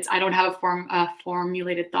again, I don't have a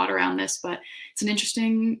formulated thought around this, but it's an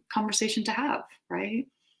interesting conversation to have, right?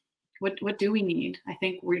 What do we need? I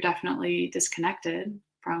think we're definitely disconnected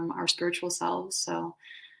from our spiritual selves, so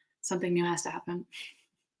something new has to happen.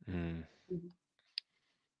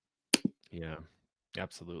 Yeah,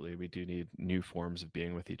 absolutely. We do need new forms of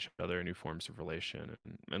being with each other, new forms of relation.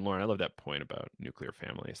 And Lauren, I love that point about nuclear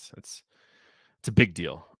families. It's a big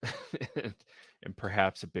deal, and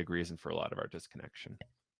perhaps a big reason for a lot of our disconnection.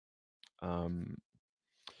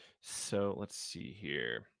 So let's see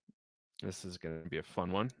here. This is going to be a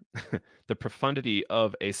fun one. The profundity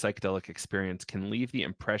of a psychedelic experience can leave the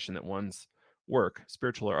impression that one's work,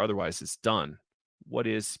 spiritual or otherwise, is done. What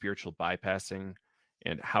is spiritual bypassing,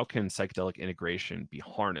 and how can psychedelic integration be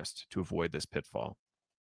harnessed to avoid this pitfall?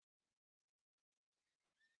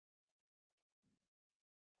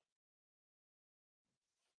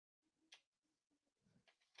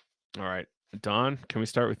 All right, Dawn, can we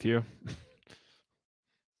start with you?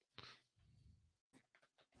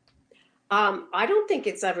 I don't think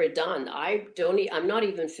it's ever done. I'm not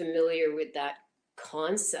even familiar with that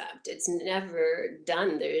concept. It's never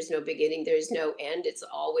done. There is no beginning. There is no end. It's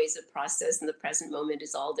always a process, and the present moment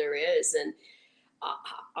is all there is. And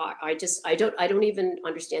I don't even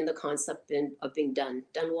understand the concept of being done.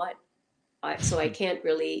 Done what? So I can't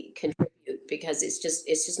really contribute because it's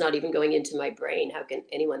just not even going into my brain. How can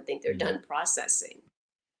anyone think they're done processing?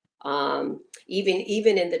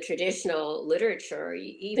 Even in the traditional literature,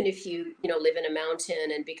 even if you live in a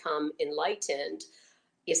mountain and become enlightened,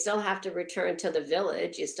 you still have to return to the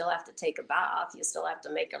village. You still have to take a bath. You still have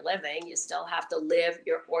to make a living. You still have to live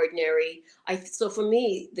your ordinary. So for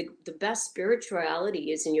me, the best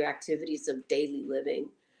spirituality is in your activities of daily living.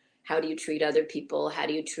 How do you treat other people? How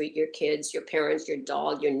do you treat your kids, your parents, your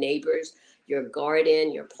dog, your neighbors, your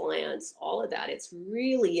garden, your plants, all of that? It's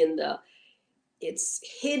really it's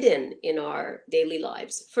hidden in our daily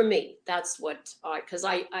lives. For me, that's what because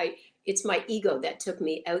it's my ego that took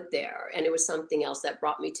me out there, and it was something else that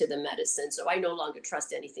brought me to the medicine. So I no longer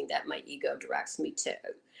trust anything that my ego directs me to,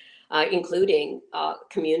 including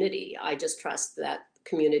community. I just trust that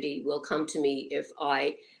community will come to me if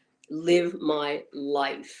I live my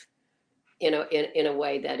life in a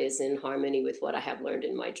way that is in harmony with what I have learned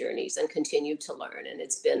in my journeys and continue to learn. And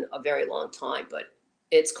it's been a very long time, but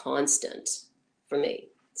it's constant for me.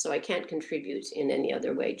 So I can't contribute in any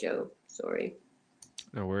other way, Joe. Sorry.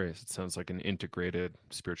 No worries. It sounds like an integrated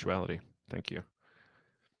spirituality. Thank you.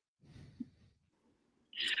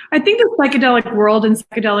 I think the psychedelic world and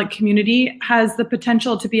psychedelic community has the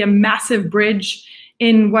potential to be a massive bridge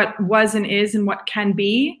in what was and is and what can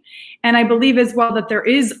be. And I believe as well that there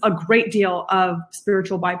is a great deal of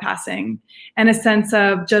spiritual bypassing and a sense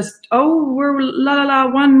of just, oh, we're la la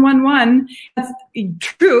la, one, one, one. That's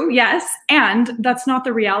true, yes. And that's not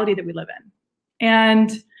the reality that we live in.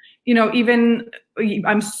 And, you know, even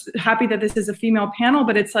I'm happy that this is a female panel,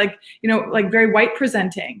 but it's like, you know, like very white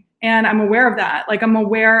presenting. And I'm aware of that. Like I'm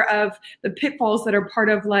aware of the pitfalls that are part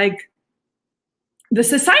of like the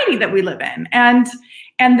society that we live in, and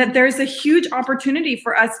that there's a huge opportunity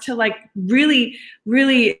for us to like really,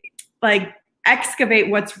 really like excavate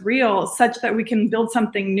what's real such that we can build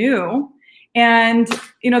something new. And,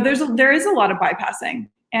 you know, there is a lot of bypassing.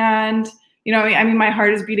 And, you know, I mean, my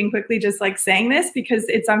heart is beating quickly just like saying this because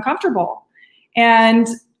it's uncomfortable. And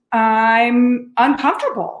I'm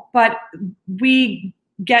uncomfortable, but we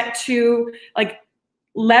get to like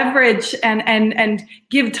leverage and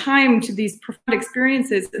give time to these profound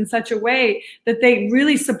experiences in such a way that they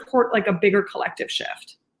really support like a bigger collective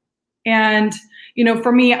shift. And, you know,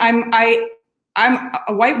 for me, I'm a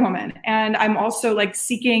white woman, and I'm also like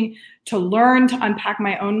seeking to learn to unpack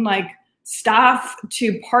my own like stuff,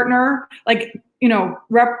 to partner, like, you know,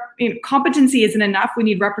 competency isn't enough. We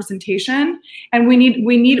need representation, and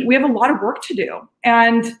we have a lot of work to do.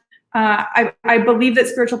 And I believe that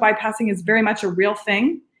spiritual bypassing is very much a real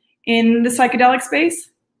thing in the psychedelic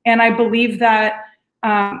space. And I believe that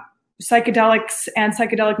psychedelics and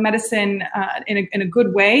psychedelic medicine in a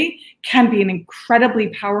good way can be an incredibly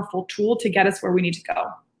powerful tool to get us where we need to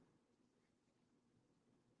go.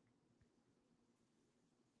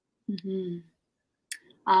 Mm-hmm.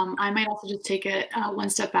 I might also just take it one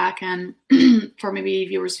step back, and for maybe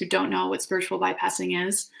viewers who don't know what spiritual bypassing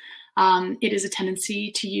is, it is a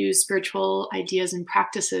tendency to use spiritual ideas and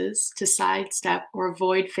practices to sidestep or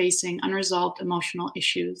avoid facing unresolved emotional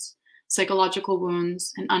issues, psychological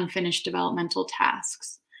wounds, and unfinished developmental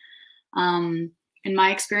tasks. In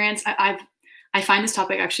my experience, I find this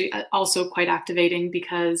topic actually also quite activating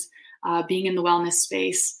because being in the wellness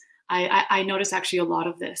space, I notice actually a lot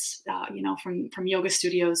of this, you know, from yoga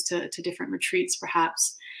studios to different retreats,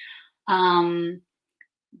 perhaps.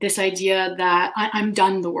 This idea that I'm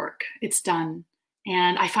done the work, it's done.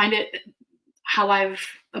 And I find it, how I've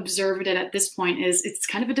observed it at this point is it's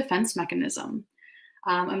kind of a defense mechanism.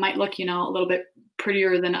 It might look, you know, a little bit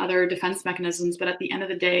prettier than other defense mechanisms, but at the end of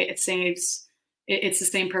the day, it's the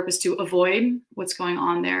same purpose: to avoid what's going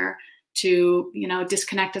on there, to, you know,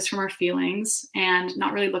 disconnect us from our feelings and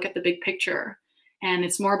not really look at the big picture. And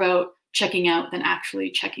it's more about checking out than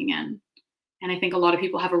actually checking in. And I think a lot of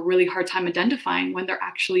people have a really hard time identifying when they're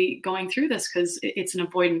actually going through this because it's an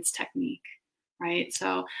avoidance technique, right?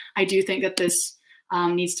 So I do think that this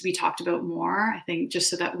needs to be talked about more, I think,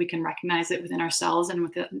 just so that we can recognize it within ourselves and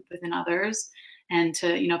within others, and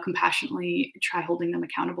to, you know, compassionately try holding them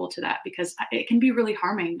accountable to that, because it can be really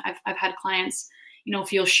harming. I've had clients, you know,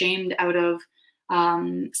 feel shamed out of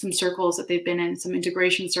some circles that they've been in, some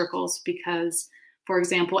integration circles, because, for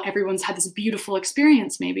example, everyone's had this beautiful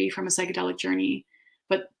experience maybe from a psychedelic journey,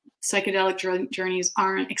 but psychedelic journeys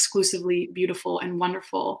aren't exclusively beautiful and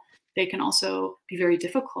wonderful. They can also be very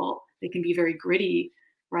difficult. They can be very gritty,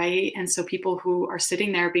 right? And so people who are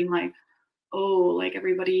sitting there being like, oh, like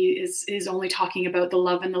everybody is only talking about the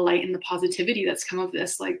love and the light and the positivity that's come of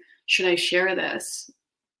this. Like, should I share this?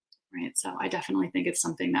 Right. So I definitely think it's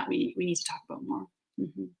something that we need to talk about more.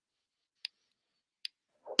 Mm-hmm.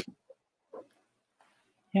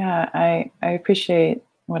 Yeah, I appreciate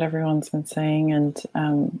what everyone's been saying.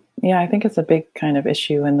 And yeah, I think it's a big kind of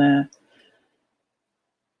issue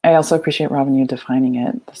I also appreciate, Robin, you defining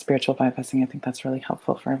it, the spiritual bypassing. I think that's really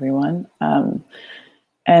helpful for everyone.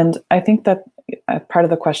 And I think that part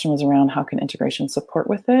of the question was around how can integration support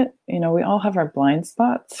with it? You know, we all have our blind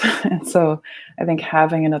spots. And so I think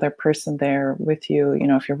having another person there with you, you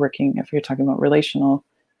know, if you're talking about relational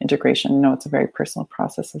integration, you know, it's a very personal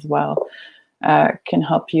process as well, can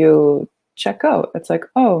help you check out. It's like,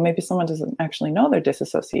 oh, maybe someone doesn't actually know they're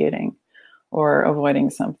disassociating or avoiding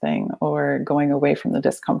something or going away from the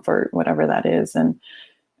discomfort, whatever that is. And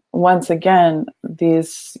once again,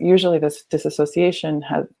 usually this disassociation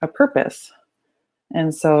has a purpose.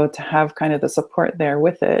 And so to have kind of the support there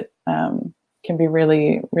with it can be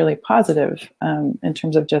really, really positive in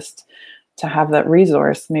terms of just to have that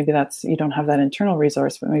resource. Maybe that's, you don't have that internal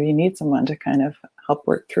resource, but maybe you need someone to kind of help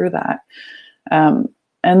work through that.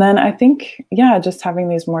 And then I think, yeah, just having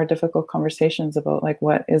these more difficult conversations about like,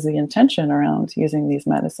 what is the intention around using these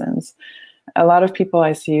medicines? A lot of people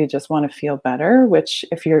I see just want to feel better, which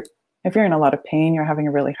if you're in a lot of pain, you're having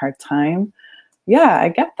a really hard time. Yeah, I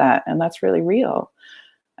get that. And that's really real.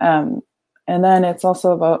 And then it's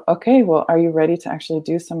also about, okay, well, are you ready to actually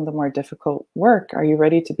do some of the more difficult work? Are you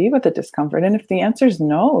ready to be with the discomfort? And if the answer is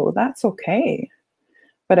no, that's okay.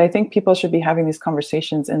 But I think people should be having these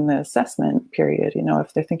conversations in the assessment period, you know,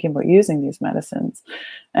 if they're thinking about using these medicines.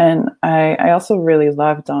 And I also really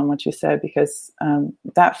loved, Dawn, what you said, because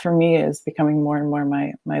that for me is becoming more and more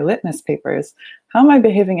my litmus papers. How am I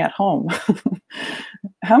behaving at home?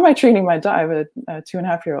 How am I treating my dog? I have a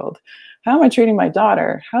 2.5-year-old. How am I treating my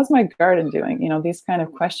daughter? How's my garden doing? You know, these kind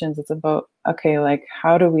of questions. It's about, okay, like,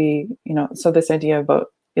 how do we, you know, so this idea about,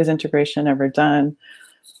 is integration ever done?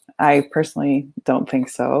 I personally don't think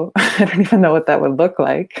so. I don't even know what that would look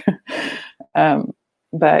like.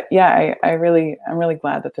 But yeah, I'm really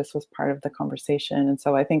glad that this was part of the conversation. And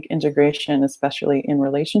so I think integration, especially in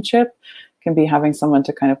relationship, can be having someone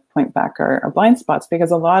to kind of point back our blind spots,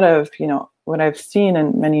 because a lot of, you know, what I've seen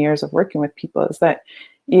in many years of working with people is that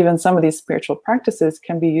even some of these spiritual practices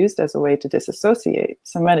can be used as a way to disassociate.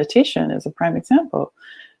 So meditation is a prime example.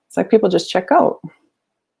 It's like people just check out,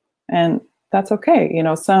 and that's okay. You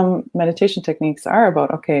know, some meditation techniques are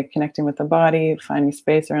about, okay, connecting with the body, finding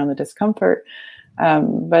space around the discomfort.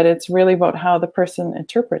 But it's really about how the person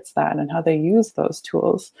interprets that and how they use those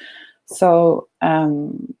tools. So,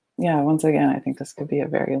 yeah, once again, I think this could be a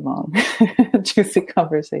very long, juicy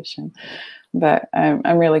conversation. But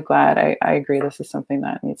I'm really glad. I agree this is something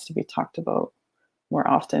that needs to be talked about more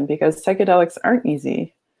often, because psychedelics aren't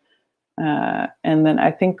easy. And then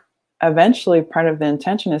I think eventually part of the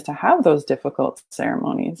intention is to have those difficult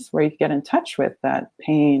ceremonies where you get in touch with that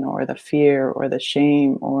pain or the fear or the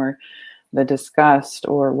shame or the disgust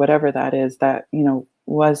or whatever that is that, you know,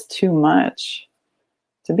 was too much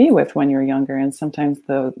to be with when you're younger. And sometimes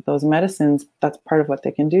those medicines, that's part of what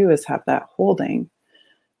they can do, is have that holding.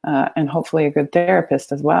 And hopefully a good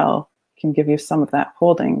therapist as well can give you some of that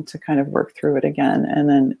holding to kind of work through it again, and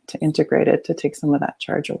then to integrate it, to take some of that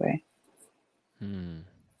charge away.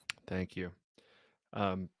 Thank you.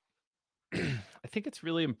 I think it's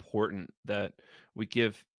really important that we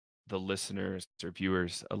give the listeners or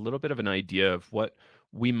viewers a little bit of an idea of what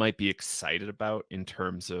we might be excited about in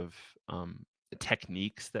terms of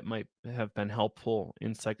techniques that might have been helpful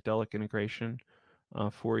in psychedelic integration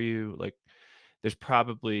for you. Like, there's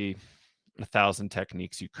probably 1,000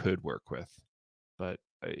 techniques you could work with, but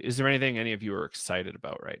is there anything any of you are excited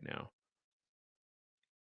about right now?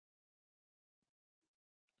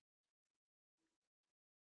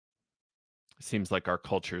 It seems like our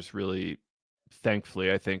culture is really,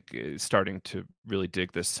 thankfully, I think, is starting to really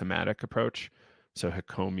dig this somatic approach. So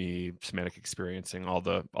Hakomi, somatic experiencing, all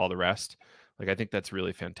the rest. Like, I think that's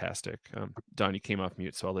really fantastic. Dawn, you came off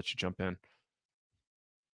mute, so I'll let you jump in.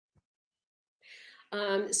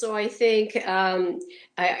 So I think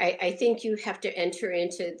I think you have to enter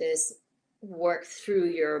into this work through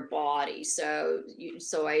your body. So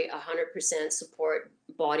I 100% support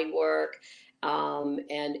body work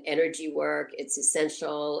and energy work. It's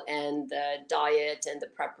essential, and the diet and the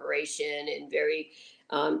preparation in very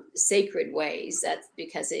sacred ways. That's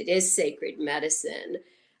because it is sacred medicine,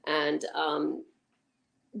 and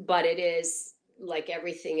but it is, like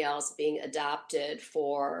everything else, being adapted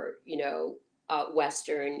for, you know,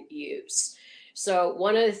 Western use. So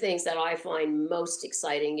one of the things that I find most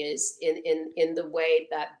exciting is in the way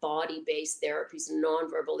that body-based therapies and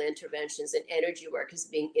nonverbal interventions and energy work is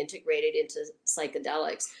being integrated into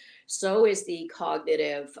psychedelics. So is the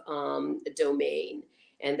cognitive domain.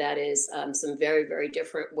 And that is some very, very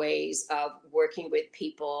different ways of working with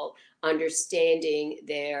people, understanding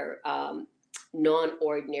their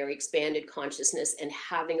non-ordinary expanded consciousness, and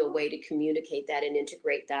having a way to communicate that and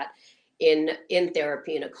integrate that in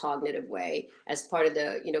therapy in a cognitive way. As part of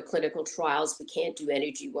the, you know, clinical trials, we can't do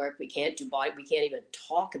energy work, we can't do body, we can't even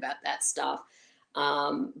talk about that stuff.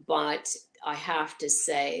 But I have to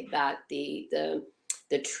say that the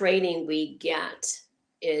training we get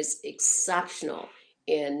is exceptional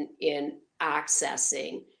in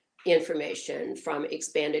accessing information from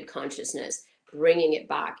expanded consciousness, bringing it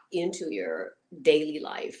back into your daily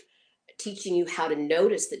life, teaching you how to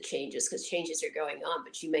notice the changes, because changes are going on,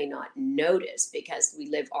 but you may not notice because we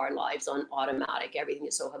live our lives on automatic. Everything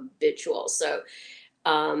is so habitual. So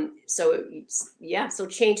So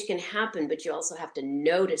change can happen, but you also have to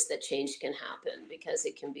notice that change can happen, because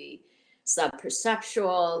it can be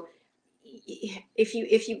sub-perceptual. If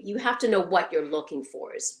you have to know what you're looking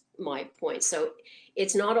for, is my point. So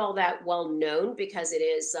it's not all that well known, because it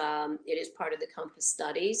is part of the Compass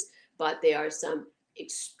studies, but there are some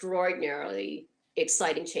extraordinarily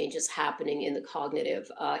exciting changes happening in the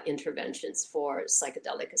cognitive interventions for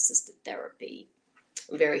psychedelic assisted therapy.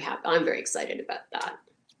 I'm very happy. I'm very excited about that.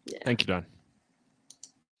 Yeah. Thank you, Don.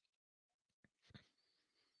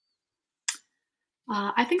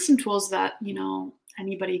 I think some tools that,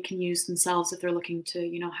 anybody can use themselves if they're looking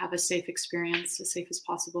to, have a safe experience, as safe as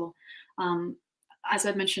possible. As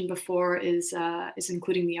I've mentioned before, is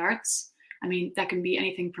including the arts. I mean, that can be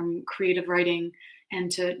anything from creative writing and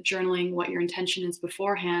to journaling what your intention is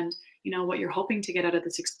beforehand, what you're hoping to get out of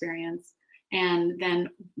this experience. And then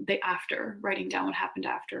writing down what happened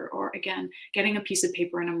after, or again, getting a piece of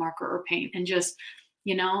paper and a marker or paint, and just,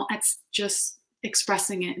 it's just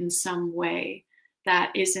expressing it in some way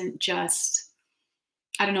that isn't just,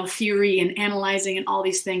 theory and analyzing and all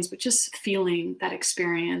these things, but just feeling that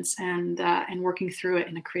experience and working through it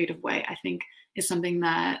in a creative way, I think is something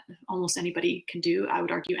that almost anybody can do. I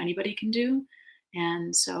would argue anybody can do.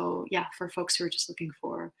 And so, yeah, for folks who are just looking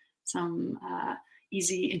for some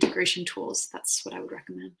easy integration tools, that's what I would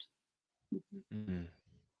recommend. Mm-hmm.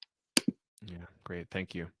 Yeah, great.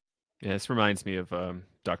 Thank you. Yeah, this reminds me of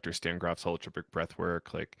Dr. Stangroff's holotropic breath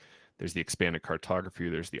work. Like, there's the expanded cartography,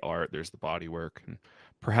 there's the art, there's the body work. And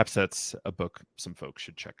perhaps that's a book some folks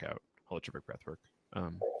should check out, holotropic breath work.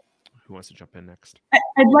 Who wants to jump in next?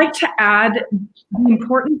 I'd like to add the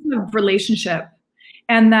importance of relationship.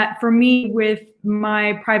 And that for me, with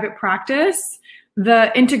my private practice,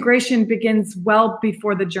 the integration begins well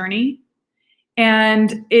before the journey.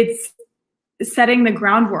 And it's setting the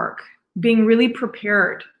groundwork, being really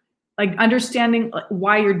prepared, like understanding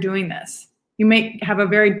why you're doing this. You may have a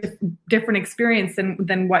very different experience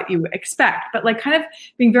than what you expect, but like kind of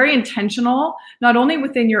being very intentional, not only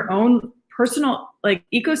within your own personal like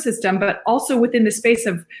ecosystem, but also within the space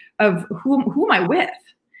of who am I with?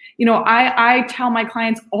 I tell my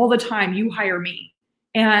clients all the time, you hire me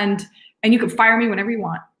and you can fire me whenever you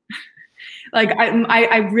want. Like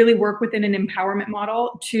I really work within an empowerment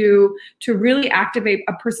model to really activate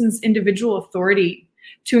a person's individual authority,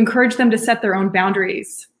 to encourage them to set their own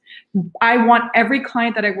boundaries. I want every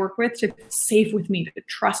client that I work with to feel safe with me, to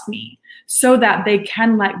trust me, so that they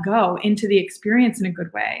can let go into the experience in a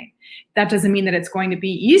good way. That doesn't mean that it's going to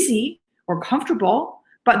be easy or comfortable,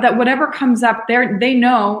 but that whatever comes up, they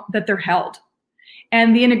know that they're held.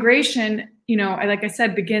 And the integration, like I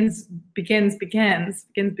said, begins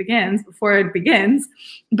before it begins.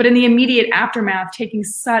 But in the immediate aftermath, taking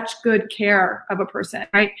such good care of a person,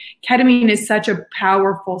 right? Ketamine is such a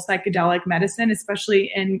powerful psychedelic medicine,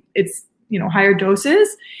 especially in its, higher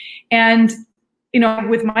doses. And,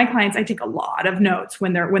 with my clients, I take a lot of notes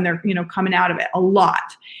when they're, coming out of it, a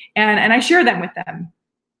lot. And I share them with them.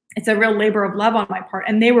 It's a real labor of love on my part,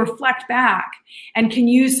 and they reflect back and can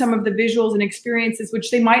use some of the visuals and experiences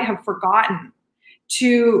which they might have forgotten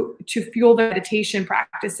to fuel their meditation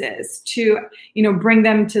practices, to bring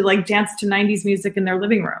them to like dance to 90s music in their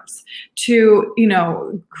living rooms,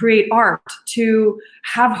 to create art, to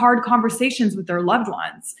have hard conversations with their loved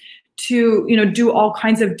ones, to do all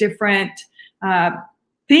kinds of different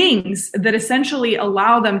things that essentially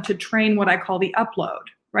allow them to train what I call the upload.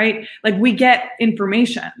 Right? Like we get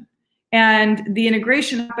information, and the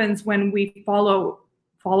integration happens when we follow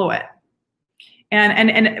it.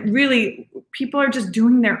 And really, people are just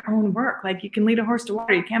doing their own work. Like you can lead a horse to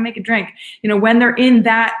water, you can't make it drink. When they're in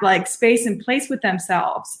that like space and place with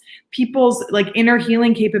themselves, people's like inner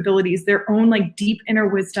healing capabilities, their own like deep inner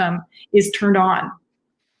wisdom is turned on.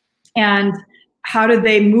 And how do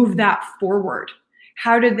they move that forward?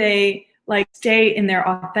 How do they like stay in their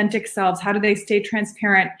authentic selves? How do they stay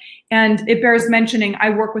transparent? And it bears mentioning, I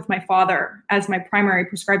work with my father as my primary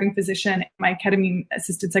prescribing physician in my ketamine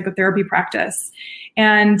assisted psychotherapy practice.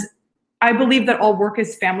 And I believe that all work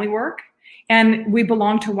is family work, and we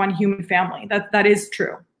belong to one human family. That is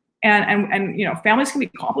true. And families can be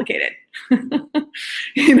complicated.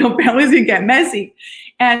 Families can get messy.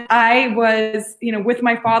 And I was, with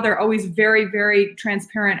my father, always very, very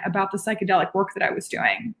transparent about the psychedelic work that I was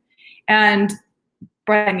doing.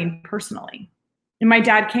 But I mean personally. And my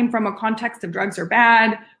dad came from a context of drugs are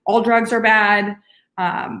bad, all drugs are bad,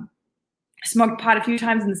 smoked pot a few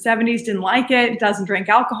times in the 70s, didn't like it, doesn't drink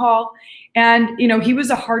alcohol. And, he was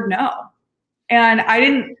a hard no. And I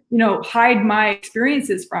didn't, hide my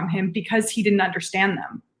experiences from him because he didn't understand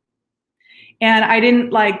them. And I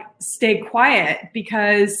didn't like stay quiet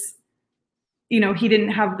because, you know, he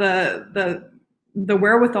didn't have the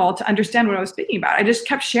wherewithal to understand what I was speaking about. I just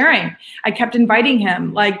kept sharing. I kept inviting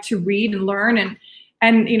him like to read and learn.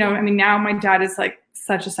 And, you know, I mean, now my dad is like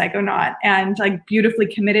such a psychonaut and like beautifully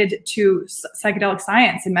committed to psychedelic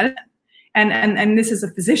science and medicine. And this is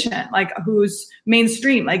a physician like who's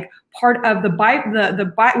mainstream, like part of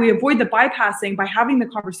we avoid the bypassing by having the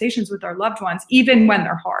conversations with our loved ones, even when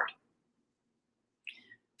they're hard.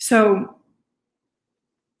 So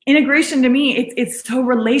integration to me, it's so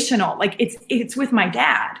relational. Like it's with my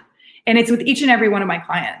dad and it's with each and every one of my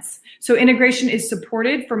clients. So integration is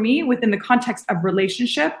supported for me within the context of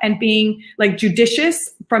relationship and being like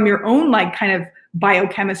judicious from your own like kind of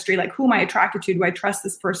biochemistry. Like, who am I attracted to? Do I trust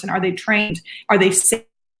this person? Are they trained? Are they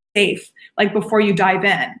safe? Like before you dive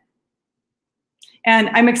in. And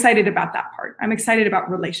I'm excited about that part. I'm excited about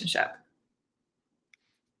relationship.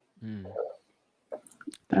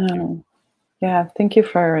 Yeah, thank you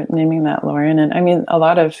for naming that, Lauren. And I mean, a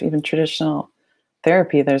lot of even traditional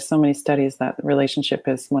therapy, there's so many studies that relationship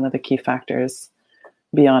is one of the key factors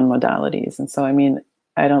beyond modalities. And so, I mean,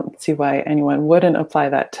 I don't see why anyone wouldn't apply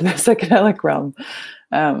that to the psychedelic realm.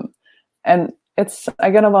 And I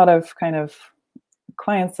get a lot of kind of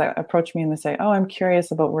clients that approach me and they say, oh, I'm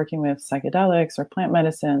curious about working with psychedelics or plant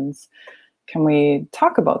medicines. Can we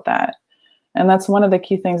talk about that? And that's one of the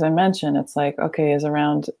key things I mentioned. It's like, okay, is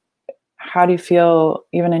around how do you feel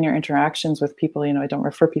even in your interactions with people? You know, I don't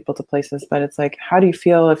refer people to places, but it's like, how do you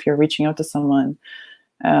feel if you're reaching out to someone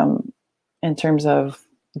in terms of,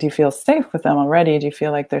 do you feel safe with them already? Do you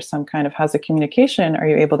feel like there's some kind of, how's the communication? Are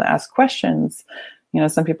you able to ask questions? You know,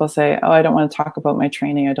 some people say, oh, I don't want to talk about my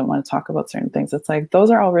training. I don't want to talk about certain things. It's like,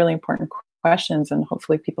 those are all really important questions. And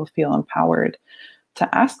hopefully people feel empowered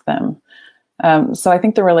to ask them. So I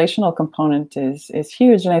think the relational component is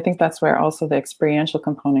huge. And I think that's where also the experiential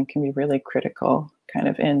component can be really critical kind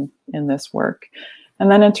of in this work. And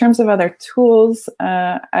then in terms of other tools,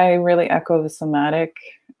 I really echo the somatic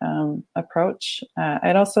approach.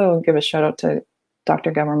 I'd also give a shout out to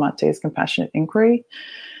Dr. Gabarmate's compassionate inquiry.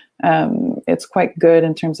 It's quite good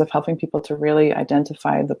in terms of helping people to really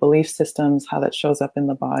identify the belief systems, how that shows up in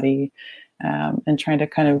the body, and trying to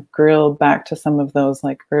kind of grill back to some of those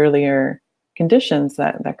like earlier conditions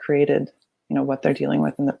that created, you know, what they're dealing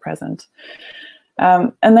with in the present.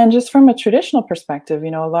 And then just from a traditional perspective,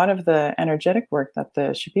 you know, a lot of the energetic work that the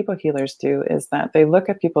Shipibo healers do is that they look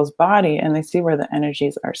at people's body and they see where the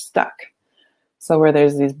energies are stuck. So where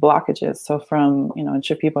there's these blockages. So from, you know, in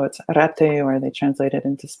Shipibo, it's rate, or they translate it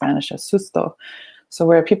into Spanish as susto. So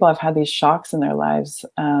where people have had these shocks in their lives,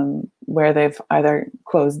 where they've either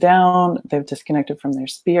closed down, they've disconnected from their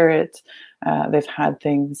spirit, they've had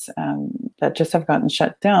things that just have gotten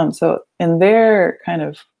shut down. So in their kind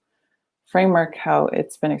of framework, how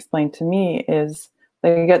it's been explained to me is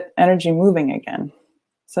they get energy moving again.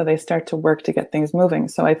 So they start to work to get things moving.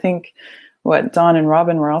 So I think what Dawn and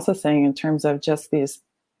Robin were also saying in terms of just these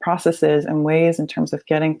processes and ways in terms of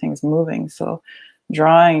getting things moving. So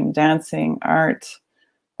drawing, dancing, art,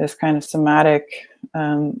 this kind of somatic,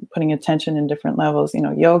 putting attention in different levels, you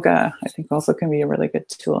know, yoga, I think also can be a really good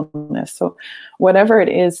tool in this. So whatever it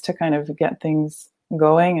is to kind of get things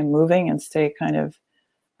going and moving and stay kind of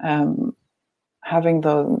having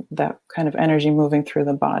that kind of energy moving through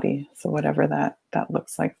the body. So whatever that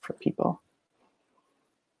looks like for people.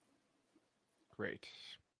 Great.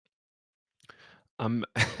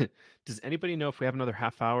 Does anybody know if we have another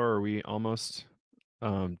half hour? Or are we almost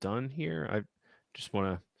done here? I just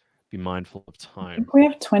want to be mindful of time. I think we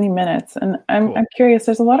have 20 minutes, and I'm curious.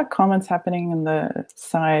 There's a lot of comments happening in the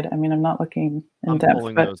side. I mean, I'm not looking in depth,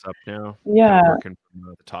 pulling but those up now. Yeah, kind of working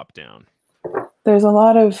from the top down. There's a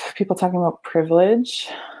lot of people talking about privilege,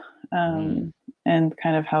 and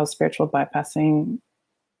kind of how spiritual bypassing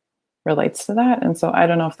relates to that. And so I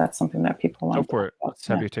don't know if that's something that people want. Go for it. Let's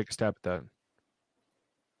have you take a stab at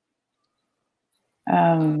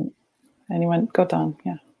that. Anyone? Go, Dawn.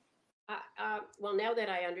 Yeah. Well, now that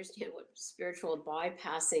I understand what spiritual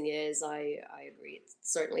bypassing is, I agree. It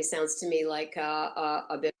certainly sounds to me like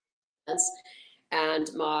a bit of sense. And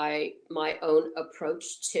my own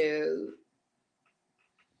approach to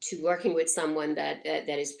working with someone that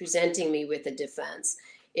is presenting me with a defense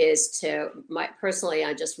is personally,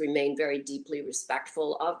 I just remain very deeply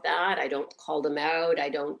respectful of that. I don't call them out. I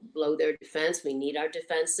don't blow their defense. We need our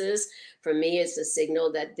defenses. For me, it's a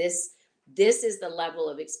signal that this is the level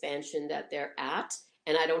of expansion that they're at,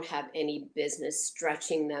 and I don't have any business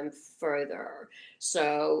stretching them further.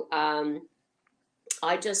 So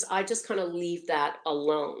I just kind of leave that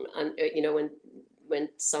alone. And you know, when when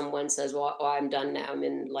someone says, well, oh, I'm done now, I'm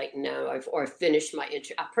enlightened now, or finished my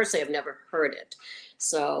personally, I've never heard it.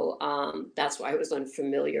 So that's why I was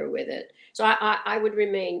unfamiliar with it. So I would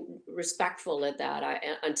remain respectful at that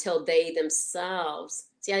until they themselves,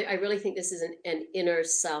 see, I really think this is an inner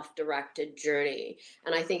self-directed journey.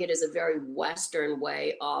 And I think it is a very Western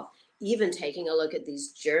way of even taking a look at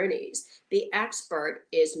these journeys. The expert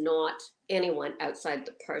is not anyone outside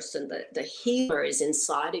the person. The healer is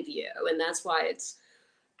inside of you. And that's why it's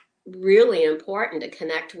really important to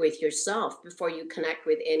connect with yourself before you connect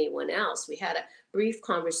with anyone else. We had a brief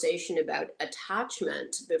conversation about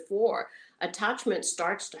attachment before. Attachment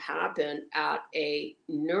starts to happen at a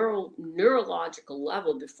neurological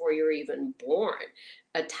level before you're even born.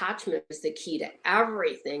 Attachment is the key to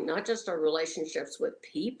everything, not just our relationships with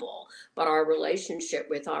people, but our relationship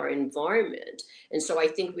with our environment. And so I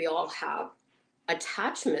think we all have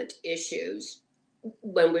attachment issues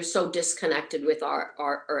when we're so disconnected with our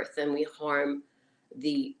earth, and we harm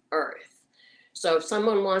the earth. So if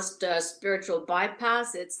someone wants to spiritual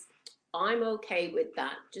bypass, I'm okay with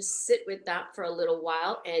that. Just sit with that for a little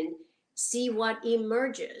while and see what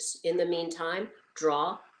emerges. In the meantime,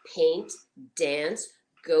 draw, paint, dance,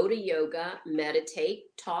 go to yoga,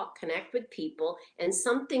 meditate, talk, connect with people, and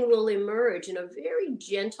something will emerge in a very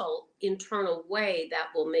gentle internal way that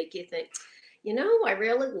will make you think, you know, I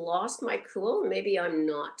really lost my cool. Maybe I'm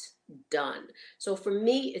not done. So for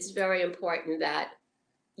me, it's very important that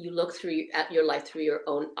you look at your life through your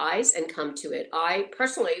own eyes and come to it. I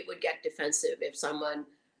personally would get defensive if someone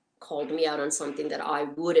called me out on something that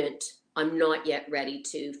I'm not yet ready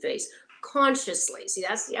to face consciously. See,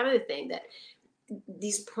 that's the other thing, that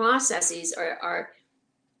these processes are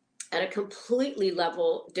at a completely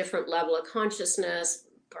different level of consciousness,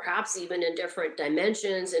 perhaps even in different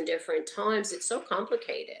dimensions and different times. It's so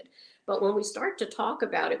complicated. But when we start to talk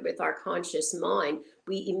about it with our conscious mind,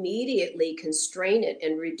 we immediately constrain it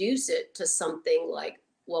and reduce it to something like,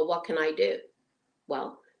 well, what can I do?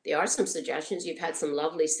 Well, there are some suggestions. You've had some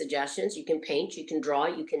lovely suggestions. You can paint, you can draw,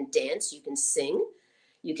 you can dance, you can sing,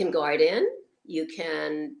 you can garden, you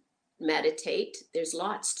can meditate. There's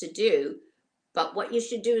lots to do. But what you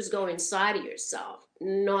should do is go inside of yourself,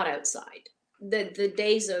 not outside. The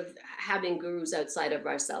days of having gurus outside of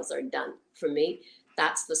ourselves are done for me.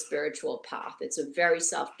 That's the spiritual path. It's a very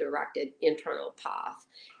self-directed internal path.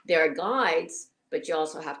 There are guides, but you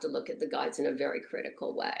also have to look at the guides in a very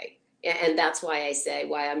critical way. And that's why I say,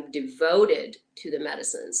 why I'm devoted to the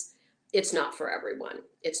medicines. It's not for everyone.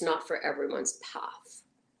 It's not for everyone's path.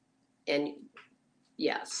 And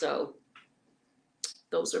yeah, so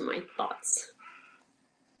those are my thoughts.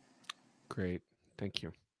 Great. Thank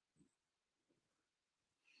you.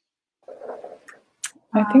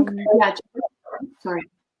 I think. Yeah. Sorry. Do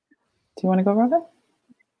you want to go, Robin?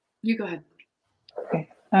 You go ahead. Okay.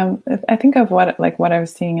 I think of what I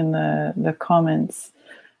was seeing in the comments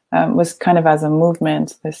was kind of as a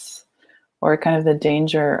movement, or kind of the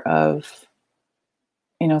danger of,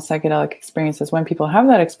 psychedelic experiences. When people have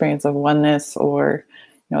that experience of oneness, or,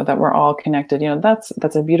 that we're all connected,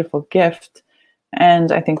 that's a beautiful gift.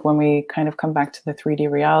 And I think when we kind of come back to the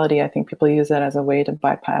 3D reality, I think people use that as a way to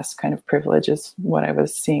bypass kind of privilege, is what I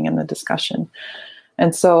was seeing in the discussion.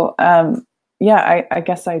 And so, I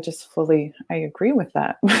guess I agree with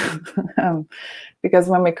that. Because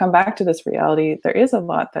when we come back to this reality, there is a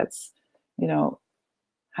lot that's,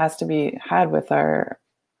 has to be had with our,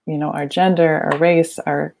 our gender, our race,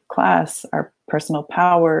 our class, our personal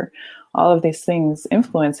power. All of these things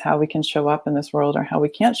influence how we can show up in this world, or how we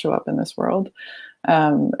can't show up in this world.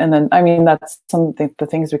 And then, that's the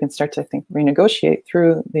things we can start to renegotiate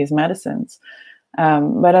through these medicines.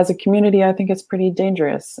 But as a community, I think it's pretty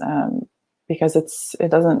dangerous, because it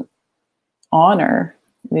doesn't honor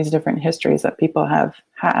these different histories that people have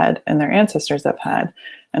had and their ancestors have had,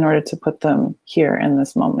 in order to put them here in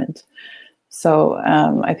this moment. So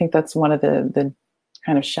I think that's one of the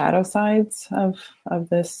kind of shadow sides of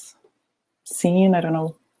this scene, I don't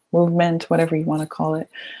know, movement, whatever you want to call it,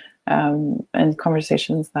 and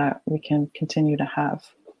conversations that we can continue to have.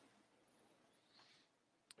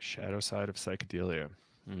 Shadow side of psychedelia.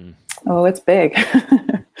 Oh, it's big.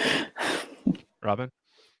 Robin?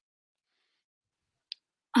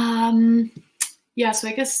 Yeah, so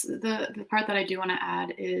I guess the part that I do want to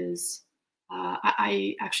add is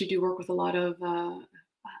I actually do work with a lot of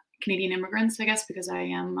Canadian immigrants, I guess, because I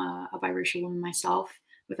am a biracial woman myself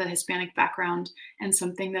with a Hispanic background. And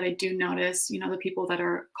something that I do notice, the people that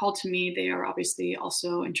are called to me, they are obviously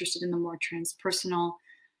also interested in the more transpersonal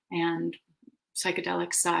and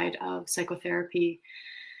psychedelic side of psychotherapy.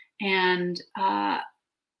 And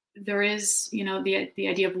there is, you know, the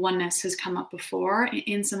idea of oneness has come up before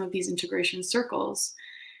in some of these integration circles.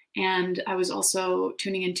 And I was also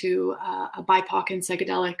tuning into a BIPOC and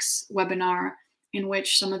psychedelics webinar in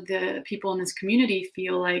which some of the people in this community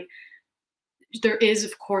feel like there is,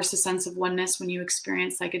 of course, a sense of oneness when you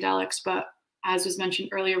experience psychedelics, but as was mentioned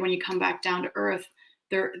earlier, when you come back down to earth,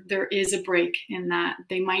 there is a break in that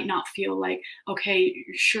they might not feel like, okay,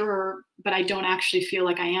 sure, but I don't actually feel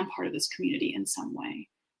like I am part of this community in some way,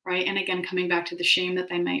 right? And again, coming back to the shame that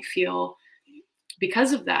they might feel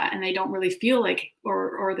because of that, and they don't really feel like,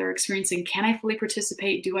 or they're experiencing, can I fully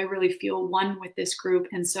participate? Do I really feel one with this group?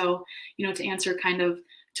 And so, you know, to answer kind of,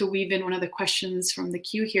 to weave in one of the questions from the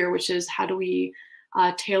queue here, which is how do we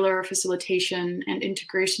tailor facilitation and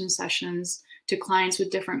integration sessions to clients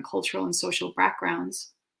with different cultural and social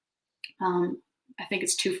backgrounds? I think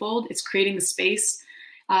it's twofold. It's creating the space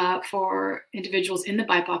for individuals in the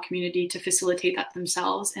BIPOC community to facilitate that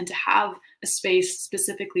themselves and to have a space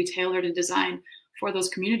specifically tailored and designed for those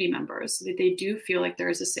community members so that they do feel like there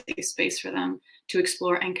is a safe space for them to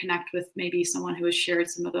explore and connect with maybe someone who has shared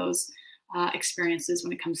some of those experiences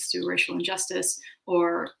when it comes to racial injustice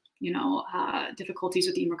or, you know, difficulties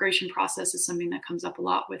with the immigration process is something that comes up a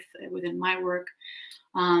lot within my work.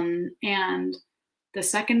 And the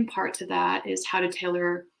second part to that is how to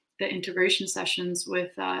tailor the integration sessions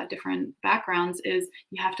with different backgrounds is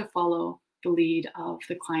you have to follow the lead of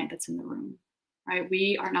the client that's in the room, right?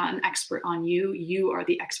 We are not an expert on you. You are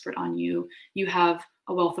the expert on you. You have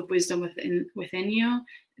a wealth of wisdom within you,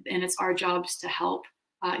 and it's our jobs to help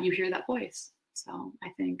you hear that voice. So I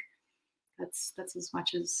think that's as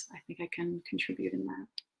much as I think I can contribute in that.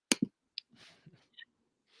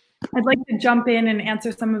 I'd like to jump in and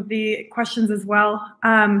answer some of the questions as well.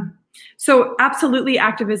 So absolutely,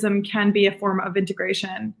 activism can be a form of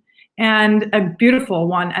integration, and a beautiful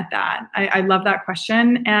one at that. I love that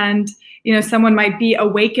question. And, you know, someone might be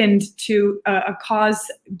awakened to a cause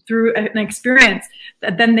through an experience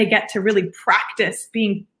that then they get to really practice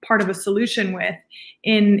being part of a solution with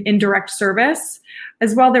in direct service.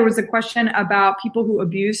 As well, there was a question about people who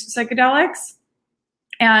abuse psychedelics.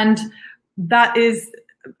 And that is,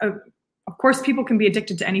 of course, people can be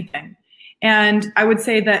addicted to anything. And I would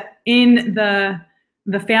say that in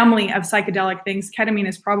the family of psychedelic things, ketamine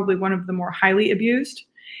is probably one of the more highly abused.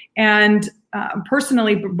 And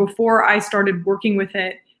personally, before I started working with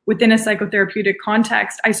it within a psychotherapeutic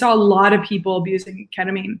context, I saw a lot of people abusing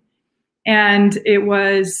ketamine. And it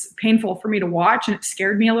was painful for me to watch, and it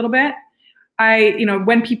scared me a little bit. You know,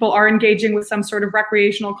 when people are engaging with some sort of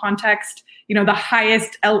recreational context, you know, the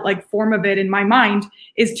highest form of it in my mind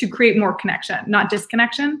is to create more connection, not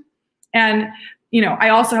disconnection. And, you know, I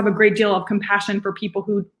also have a great deal of compassion for people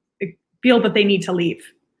who feel that they need to leave,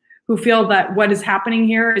 who feel that what is happening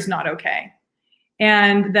here is not okay,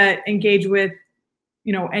 and that engage with,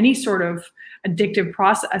 you know, any sort of addictive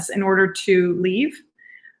process in order to leave.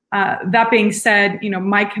 That being said, you know,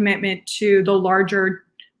 my commitment to the larger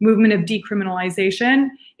movement of decriminalization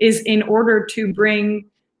is in order to bring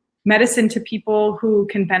medicine to people who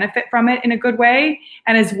can benefit from it in a good way,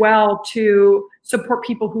 and as well to support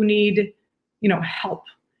people who need, you know, help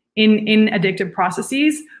in addictive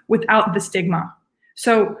processes without the stigma.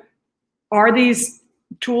 So are these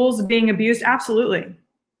tools being abused? Absolutely.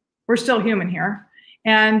 We're still human here.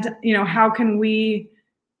 And, you know, how can we,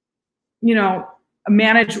 you know,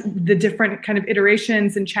 manage the different kind of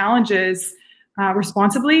iterations and challenges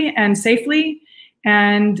responsibly and safely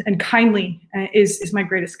and kindly is my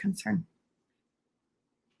greatest concern.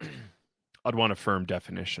 I'd want a firm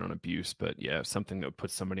definition on abuse, but yeah, something that would put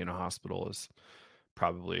somebody in a hospital is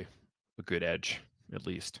probably a good edge, at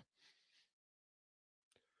least.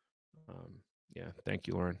 Yeah, thank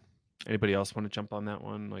you, Lauren. Anybody else want to jump on that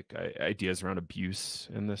one? Like ideas around abuse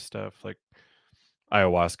and this stuff, like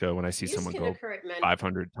ayahuasca. When I see someone go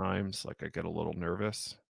 500 times, like I get a little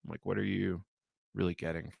nervous. I'm like, what are you really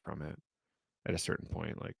getting from it at a certain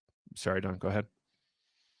point? Like, sorry, Don, go ahead.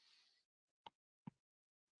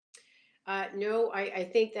 No, I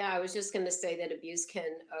think that I was just going to say that abuse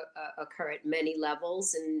can occur at many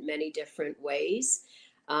levels in many different ways.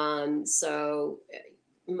 So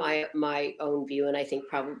my own view, and I think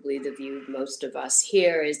probably the view of most of us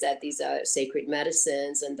here, is that these are sacred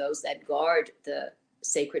medicines, and those that guard the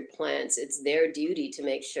sacred plants, it's their duty to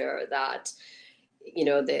make sure that, you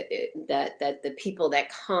know, that the people that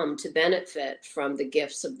come to benefit from the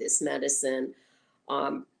gifts of this medicine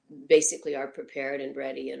basically are prepared and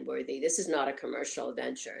ready and worthy. This is not a commercial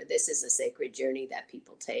venture. This is a sacred journey that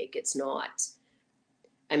people take. It's not.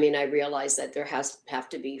 I mean, I realize that there have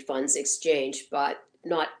to be funds exchanged, but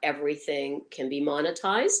not everything can be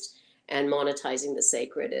monetized. and monetizing the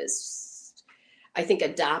sacred is, I think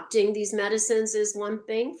adopting these medicines is one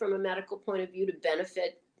thing from a medical point of view to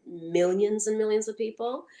benefit millions and millions of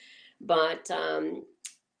people. But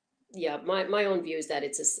yeah, my own view is that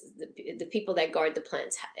it's the people that guard the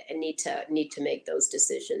plants need to make those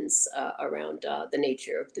decisions around the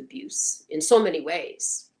nature of the abuse in so many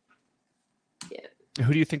ways. Yeah.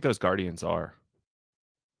 Who do you think those guardians are?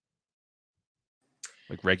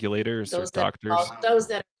 Like regulators or doctors? Those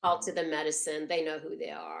that are called to the medicine, they know who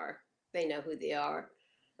they are. They know who they are.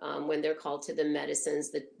 When they're called to the medicines,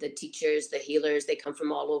 the teachers, the healers, they come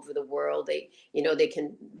from all over the world. They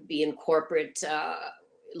can be in corporate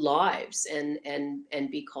lives and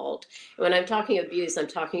be called. When I'm talking abuse, I'm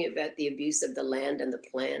talking about the abuse of the land and the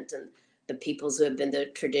plant and the peoples who have been the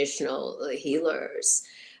traditional healers.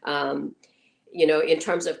 In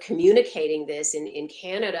terms of communicating this in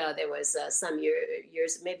Canada, there was some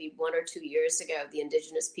years, maybe 1 or 2 years ago, the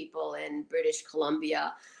Indigenous people in British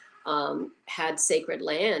Columbia had sacred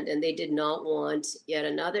land, and they did not want yet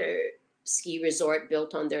another ski resort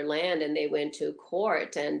built on their land, and they went to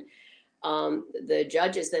court, and the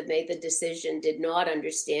judges that made the decision did not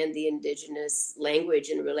understand the Indigenous language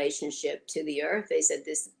in relationship to the earth. They said,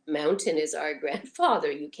 this mountain is our grandfather.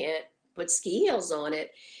 You can't put ski heels on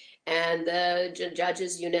it. And the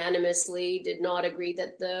judges unanimously did not agree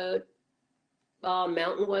that the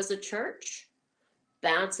mountain was a church.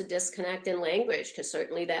 That's a disconnect in language, because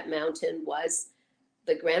certainly that mountain was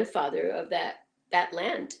the grandfather of that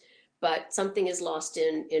land. But something is lost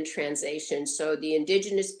in translation. So the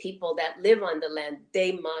Indigenous people that live on the land,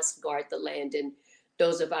 they must guard the land. And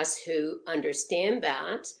those of us who understand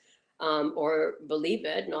that or believe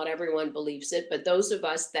it, not everyone believes it, but those of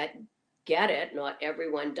us that get it, not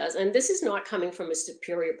everyone does. And this is not coming from a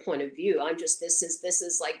superior point of view. This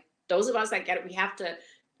is like those of us that get it,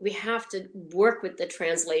 we have to work with the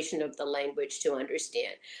translation of the language to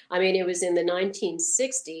understand. I mean, it was in the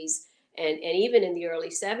 1960s and even in the early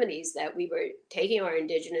 70s that we were taking our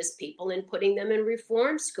Indigenous people and putting them in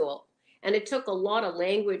reform school. And it took a lot of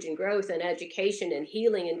language and growth and education and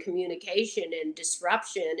healing and communication and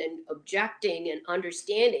disruption and objecting and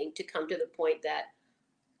understanding to come to the point that,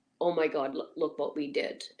 oh my God, look what we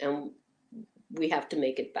did. And we have to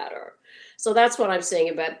make it better. So that's what I'm saying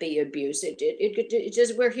about the abuse. It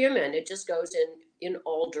just, we're human. It just goes in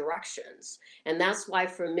all directions. And that's why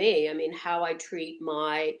for me, I mean, how I treat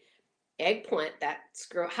my eggplant,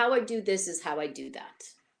 how I do this is how I do that,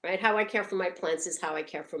 right? How I care for my plants is how I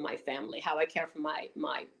care for my family, how I care for my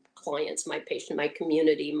clients, my patient, my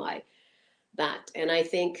community, that. And I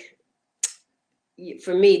think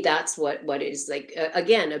for me, that's what it is like.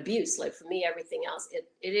 Again, abuse. Like for me, everything else,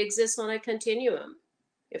 it exists on a continuum.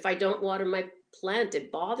 If I don't water my plant,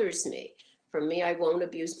 it bothers me. For me, I won't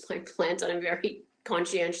abuse my plant. I'm very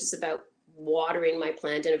conscientious about watering my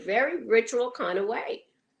plant in a very ritual kind of way.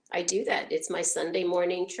 I do that. It's my Sunday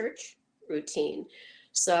morning church routine.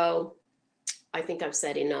 So I think I've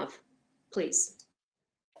said enough. Please.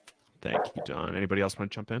 Thank you, Dawn. Anybody else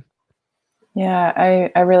want to jump in? Yeah,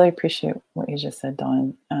 I really appreciate what you just said,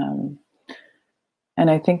 Dawn. And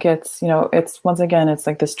I think it's once again, it's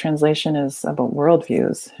like this translation is about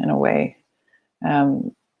worldviews in a way.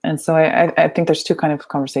 And so I think there's two kind of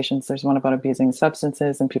conversations. There's one about abusing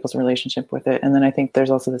substances and people's relationship with it. And then I think there's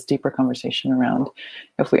also this deeper conversation around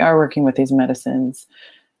if we are working with these medicines,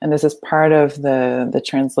 and this is part of the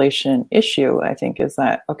translation issue, I think, is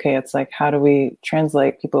that, okay, it's like, how do we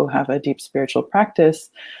translate people who have a deep spiritual practice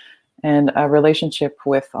and a relationship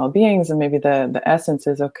with all beings? And maybe the essence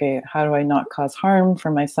is, okay, how do I not cause harm for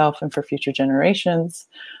myself and for future generations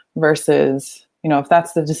versus, if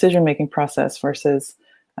that's the decision-making process versus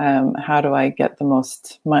how do I get the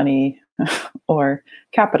most money or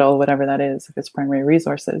capital, whatever that is, if it's primary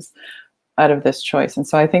resources, out of this choice. And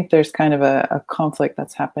so I think there's kind of a conflict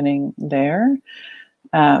that's happening there.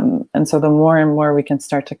 And so the more and more we can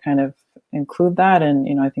start to kind of include that,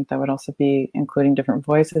 and I think that would also be including different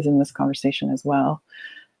voices in this conversation as well,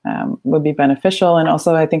 would be beneficial. And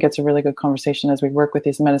also I think it's a really good conversation as we work with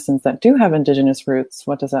these medicines that do have Indigenous roots.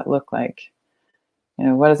 What does that look like?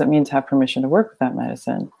 What does it mean to have permission to work with that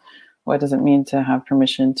medicine? What does it mean to have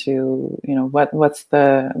permission to, what's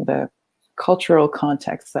the cultural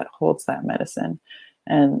context that holds that medicine?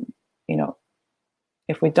 And,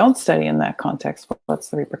 if we don't study in that context, what's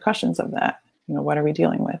the repercussions of that? What are we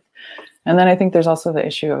dealing with? And then I think there's also the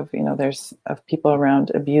issue of, there's of people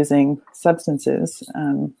around abusing substances.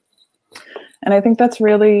 And I think that's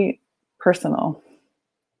really personal.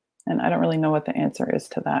 And I don't really know what the answer is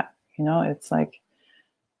to that. It's like,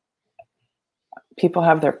 people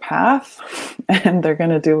have their path and they're going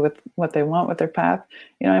to do with what they want with their path.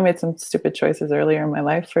 You know, I made some stupid choices earlier in my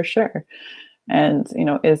life for sure. And, you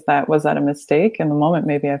know, was that a mistake? In the moment,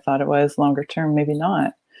 maybe I thought it was. Longer term, maybe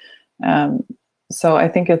not. So I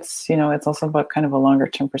think it's, you know, it's also about kind of a longer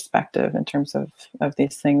term perspective in terms of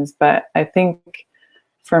these things. But I think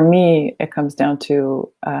for me, it comes down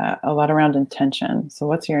to a lot around intention. So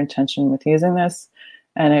what's your intention with using this?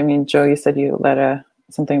 And I mean, Joe, you said you led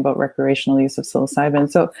something about recreational use of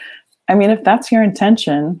psilocybin. So, I mean, if that's your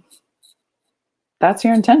intention, that's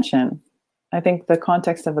your intention. I think the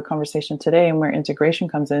context of the conversation today and where integration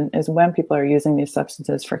comes in is when people are using these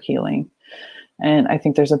substances for healing. And I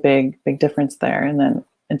think there's a big difference there. And then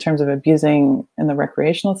in terms of abusing in the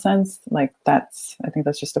recreational sense, like I think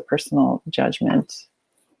that's just a personal judgment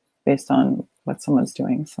based on what someone's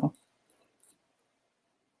doing. So.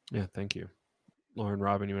 Yeah, thank you. Lauren,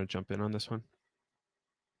 Robin, you want to jump in on this one?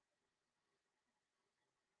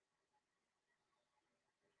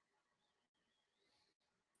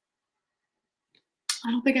 I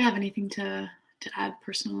don't think I have anything to add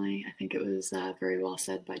personally. I think it was very well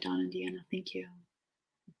said by Don and Deanna. Thank you.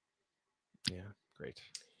 Yeah, great.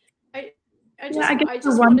 I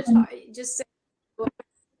just wanted to just say,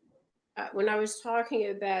 when I was talking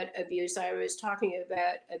about abuse, I was talking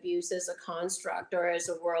about abuse as a construct or as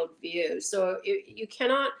a worldview. So you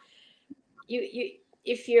cannot,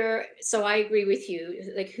 so I agree with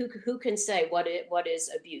you. Like who can say what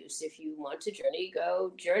is abuse? If you want to journey,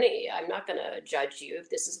 go journey. I'm not going to judge you if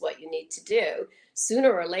this is what you need to do.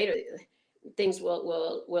 Sooner or later, things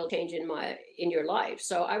will change in your life.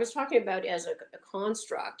 So I was talking about as a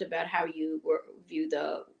construct about how you view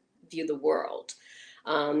the world.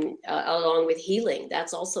 Along with healing,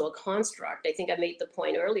 that's also a construct. I think I made the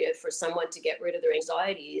point earlier, for someone to get rid of their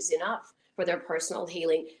anxiety is enough for their personal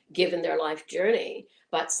healing, given their life journey.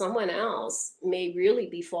 But someone else may really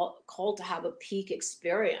be called to have a peak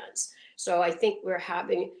experience. So I think we're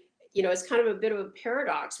having, you know, it's kind of a bit of a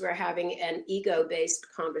paradox. We're having an ego-based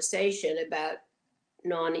conversation about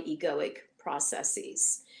non-egoic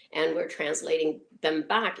processes, and we're translating them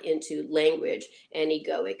back into language and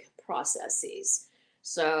egoic processes.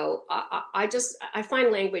 So I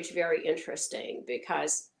find language very interesting,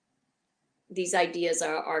 because these ideas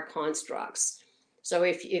are constructs. So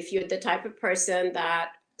if you're the type of person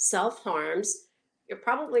that self-harms, you're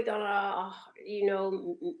probably gonna, you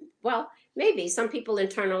know, well, maybe some people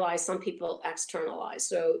internalize, some people externalize.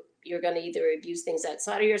 So you're gonna either abuse things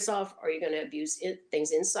outside of yourself, or you're gonna abuse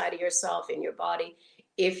things inside of yourself, in your body,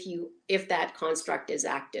 if that construct is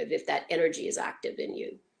active, if that energy is active in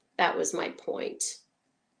you. That was my point.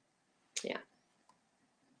 Yeah.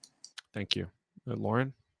 Thank you.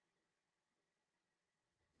 Lauren?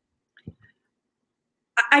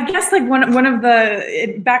 I guess like one of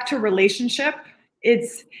the, back to relationship,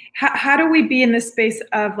 it's how do we be in this space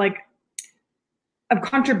of like of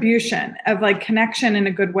contribution, of like connection in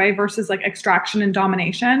a good way versus like extraction and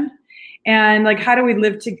domination, and like how do we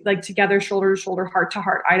live together, shoulder to shoulder, heart to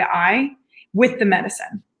heart, eye to eye with the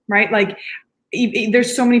medicine, right? Like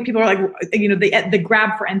there's so many people are like, you know, the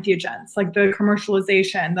grab for entheogens, like the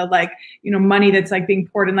commercialization, the like, you know, money that's like being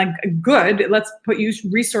poured in, like good, let's use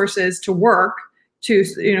resources to work to,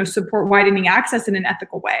 you know, support widening access in an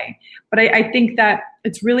ethical way. But I think that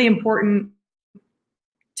it's really important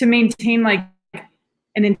to maintain like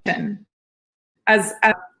an intention as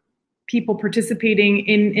people participating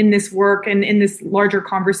in this work and in this larger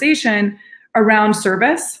conversation around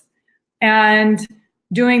service, and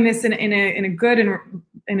doing this in a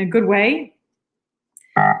good way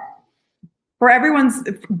for everyone's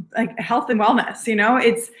like health and wellness. You know,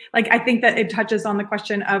 it's like, I think that it touches on the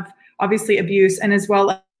question of obviously abuse, and as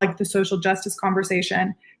well like the social justice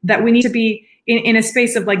conversation, that we need to be in a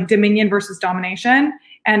space of like dominion versus domination,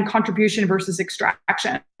 and contribution versus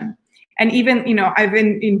extraction. And even, you know, I've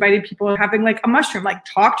invited people having like a mushroom, like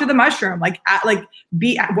talk to the mushroom,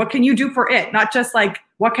 what can you do for it? Not just like,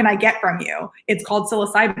 what can I get from you? It's called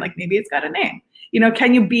psilocybin, like maybe it's got a name. You know,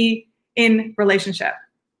 can you be in relationship?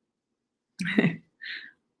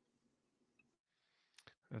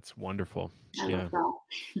 That's wonderful. I Yeah. love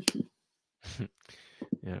that.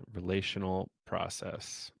 Yeah, relational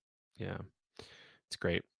process. Yeah, it's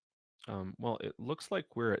great. Well, it looks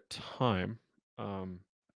like we're at time,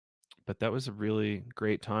 but that was a really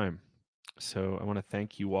great time. So I want to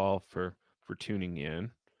thank you all for tuning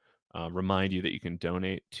in. Remind you that you can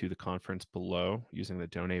donate to the conference below using the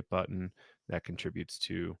donate button. That contributes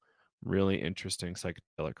to really interesting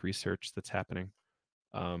psychedelic research that's happening.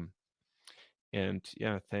 And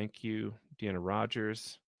yeah, thank you, Deanna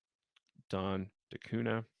Rogers, Don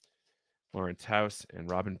Decunha, Lauren Taus, and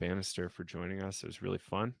Robin Banister for joining us. It was really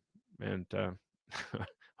fun, and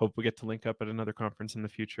hope we get to link up at another conference in the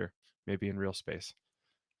future, maybe in real space.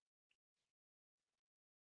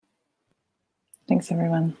 Thanks,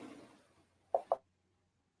 everyone.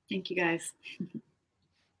 Thank you, guys.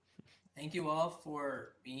 Thank you all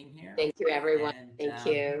for being here. Thank you, everyone. And, Thank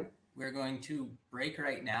you. We're going to break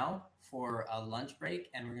right now for a lunch break,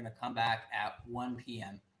 and we're going to come back at 1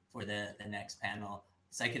 p.m. for the next panel,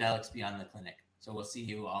 Psychedelics Beyond the Clinic. So we'll see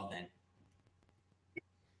you all then.